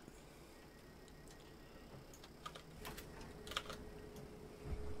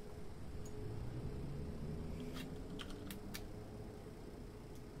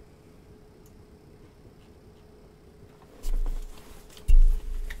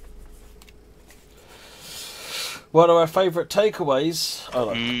 One of our favourite takeaways.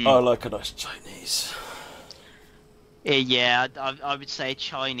 I like a nice Chinese. Yeah, I would say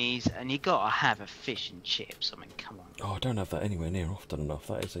Chinese, and you gotta have a fish and chips. I mean, come on. Oh, I don't have that anywhere near often enough.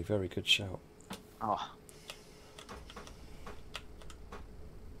 That is a very good shout. Oh.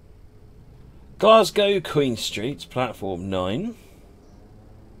 Glasgow, Queen Street, platform 9.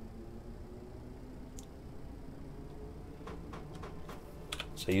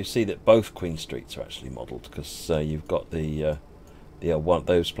 So you see that both Queen Streets are actually modelled, because you've got the one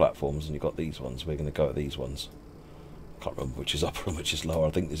those platforms and you've got these ones. We're going to go at these ones. I can't remember which is upper and which is lower.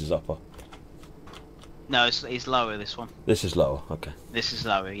 I think this is upper. No, it's lower, this one. This is lower, okay. This is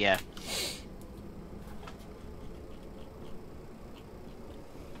lower, yeah.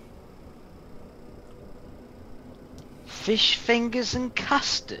 Fish fingers and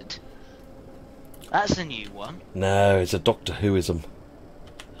custard? That's a new one. No, it's a Doctor Whoism.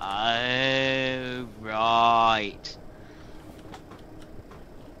 Oh, right.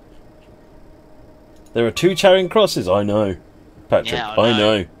 There are 2 Charing Crosses, I know. Patrick, Yeah, I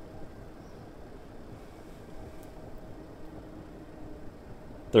know.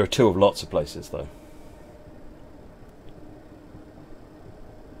 There are 2 of lots of places, though.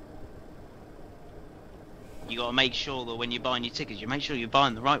 You gotta make sure that when you're buying your tickets, you make sure you're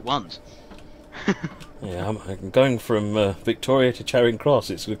buying the right ones. Yeah, I'm going from Victoria to Charing Cross.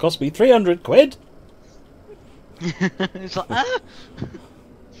 It's going to cost me 300 quid. It's like, ah!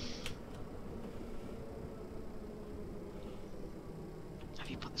 Have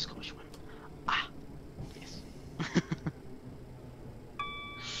you put the Scottish one? Ah, yes.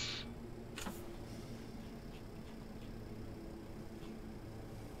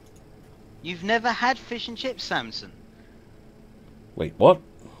 You've never had fish and chips, Samson? Wait, what?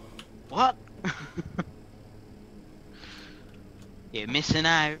 What? You're missing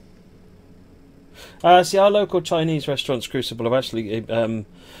out. See, our local Chinese restaurants, Crucible, have actually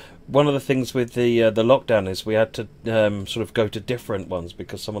one of the things with the lockdown is we had to sort of go to different ones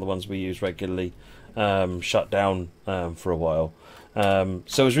because some of the ones we use regularly shut down for a while.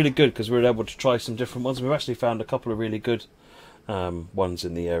 So it was really good because we were able to try some different ones. We've actually found a couple of really good ones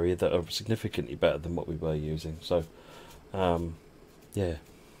in the area that are significantly better than what we were using. So, yeah.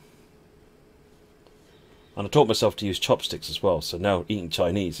 And I taught myself to use chopsticks as well. So now eating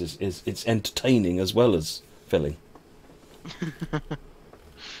Chinese is it's entertaining as well as filling.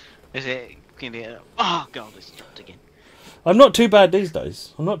 Is it? Oh God, it's chopped again. I'm not too bad these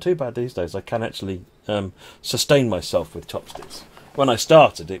days. I can actually sustain myself with chopsticks. When I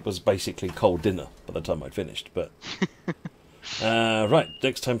started, it was basically cold dinner by the time I'd finished. But right,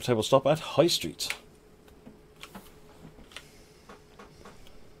 next timetable stop at High Street.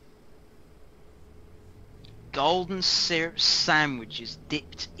 Golden syrup sandwiches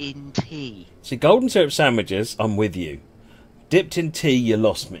dipped in tea. See, golden syrup sandwiches, I'm with you. Dipped in tea, you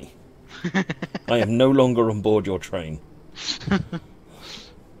lost me. I am no longer on board your train.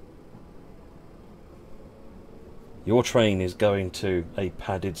 Your train is going to a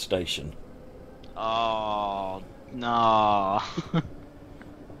padded station. Oh, no.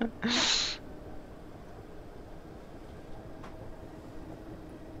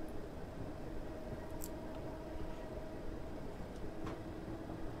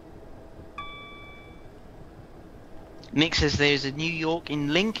 Nick says there's a New York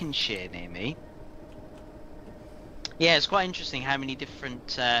in Lincolnshire near me. Yeah, it's quite interesting how many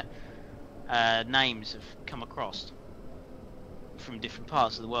different names have come across from different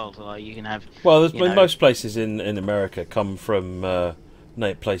parts of the world. Like you can have. Well, most places in America come from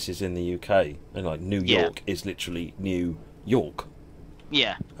places in the UK, and like New York is literally New York.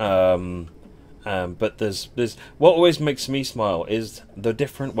 Yeah. But there's what always makes me smile is the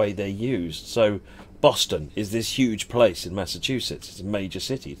different way they're used. So Boston is this huge place in Massachusetts. It's a major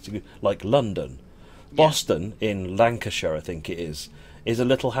city. It's like London. Yeah. Boston in Lancashire, I think it is a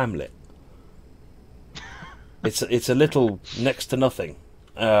little hamlet. It's a little next to nothing.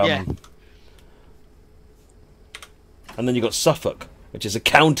 Yeah. And then you've got Suffolk, which is a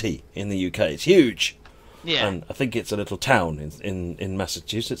county in the UK. It's huge. Yeah. And I think it's a little town in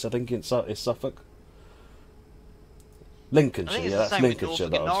Massachusetts. I think it's Suffolk. Lincolnshire, I think it's that's the same Lincolnshire.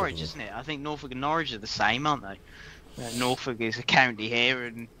 With Norfolk and Norwich, isn't it? I think Norfolk and Norwich are the same, aren't they? Norfolk is a county here,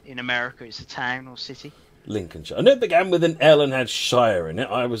 and in America it's a town or city. Lincolnshire. I know it began with an L and had Shire in it.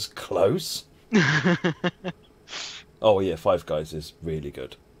 I was close. Oh yeah, Five Guys is really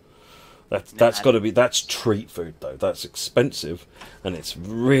good. That's got to be. That's treat food though. That's expensive, and it's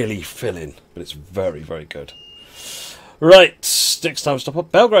really filling, but it's very, very good. Right, next time stop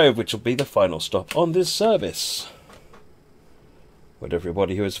at Belgrave, which will be the final stop on this service. Would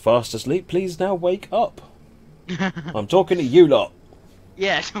everybody who is fast asleep please now wake up? I'm talking to you lot.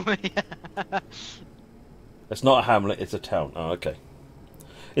 Yes. It's not a hamlet, it's a town. Oh, okay.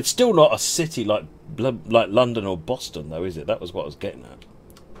 It's still not a city like London or Boston, though, is it? That was what I was getting at.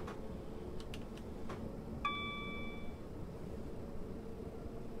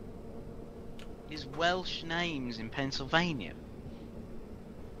 Is Welsh names in Pennsylvania?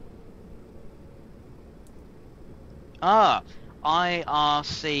 Ah.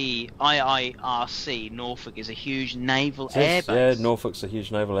 IIRC, Norfolk is a huge naval airbase. Yeah, Norfolk's a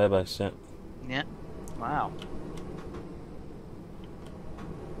huge naval airbase, yeah. Yeah. Wow.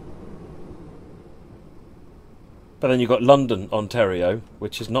 But then you've got London, Ontario,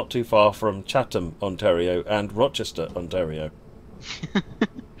 which is not too far from Chatham, Ontario, and Rochester, Ontario.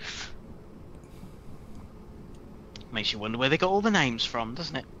 Makes you wonder where they got all the names from,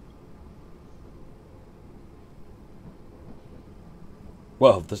 doesn't it?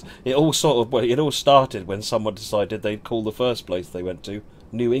 Well, it all started when someone decided they'd call the first place they went to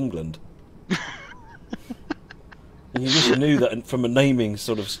New England. And you just knew that from a naming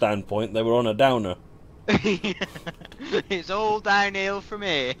sort of standpoint, they were on a downer. It's all downhill from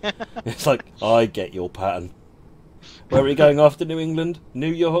here. It's like, I get your pattern. Where are we going after New England?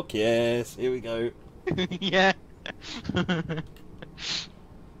 New York? Yes, here we go. Yeah.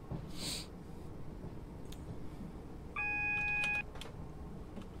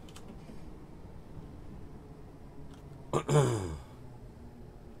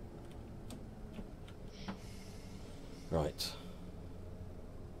 Right.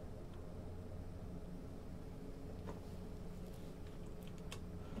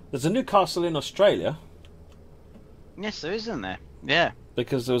 There's a new castle in Australia. Yes, there is, isn't there? Yeah.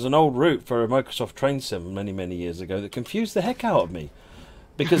 Because there was an old route for a Microsoft train sim many, many years ago that confused the heck out of me.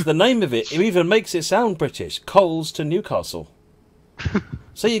 Because the name of it even makes it sound British. Coles to Newcastle.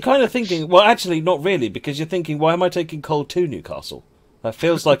 So you're kind of thinking, well, actually, not really, because you're thinking, why am I taking coal to Newcastle? That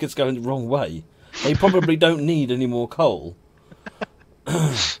feels like it's going the wrong way. They probably don't need any more coal.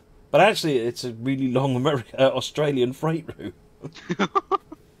 But actually, it's a really long Australian freight route.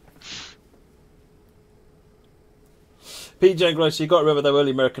 PJ Gross, you got to remember, though,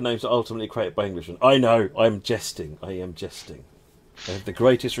 early American names are ultimately created by Englishmen. I know, I am jesting. I have the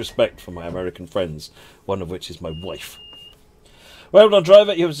greatest respect for my American friends, one of which is my wife. Well done,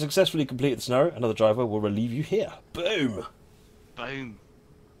 driver. You have successfully completed the scenario. Another driver will relieve you here. Boom. Boom.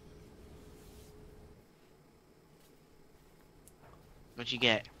 What'd you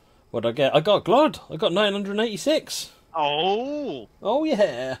get? What'd I get? I got Glod. I got 986. Oh. Oh,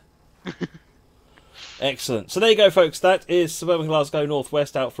 yeah. Excellent. So there you go, folks. That is Suburban Glasgow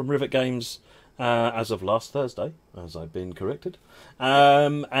Northwest out from Rivet Games as of last Thursday, as I've been corrected.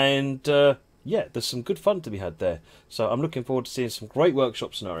 Yeah, there's some good fun to be had there. So I'm looking forward to seeing some great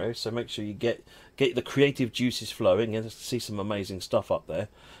workshop scenarios. So make sure you get the creative juices flowing and see some amazing stuff up there.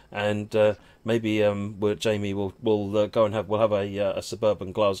 And maybe Jamie will go and we'll have a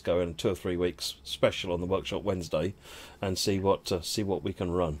Suburban Glasgow in 2 or 3 weeks special on the workshop Wednesday, and see what we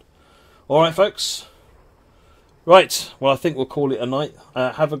can run. All right, folks. Right, well, I think we'll call it a night.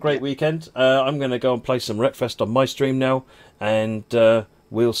 Have a great weekend. I'm going to go and play some Wreckfest on my stream now, and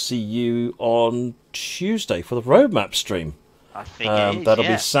we'll see you on Tuesday for the roadmap stream. I think it is, that'll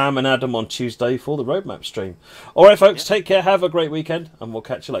be Sam and Adam on Tuesday for the roadmap stream. All right, folks, take care. Have a great weekend, and we'll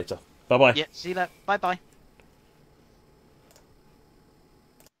catch you later. Bye-bye. Yeah, see you later. Bye-bye.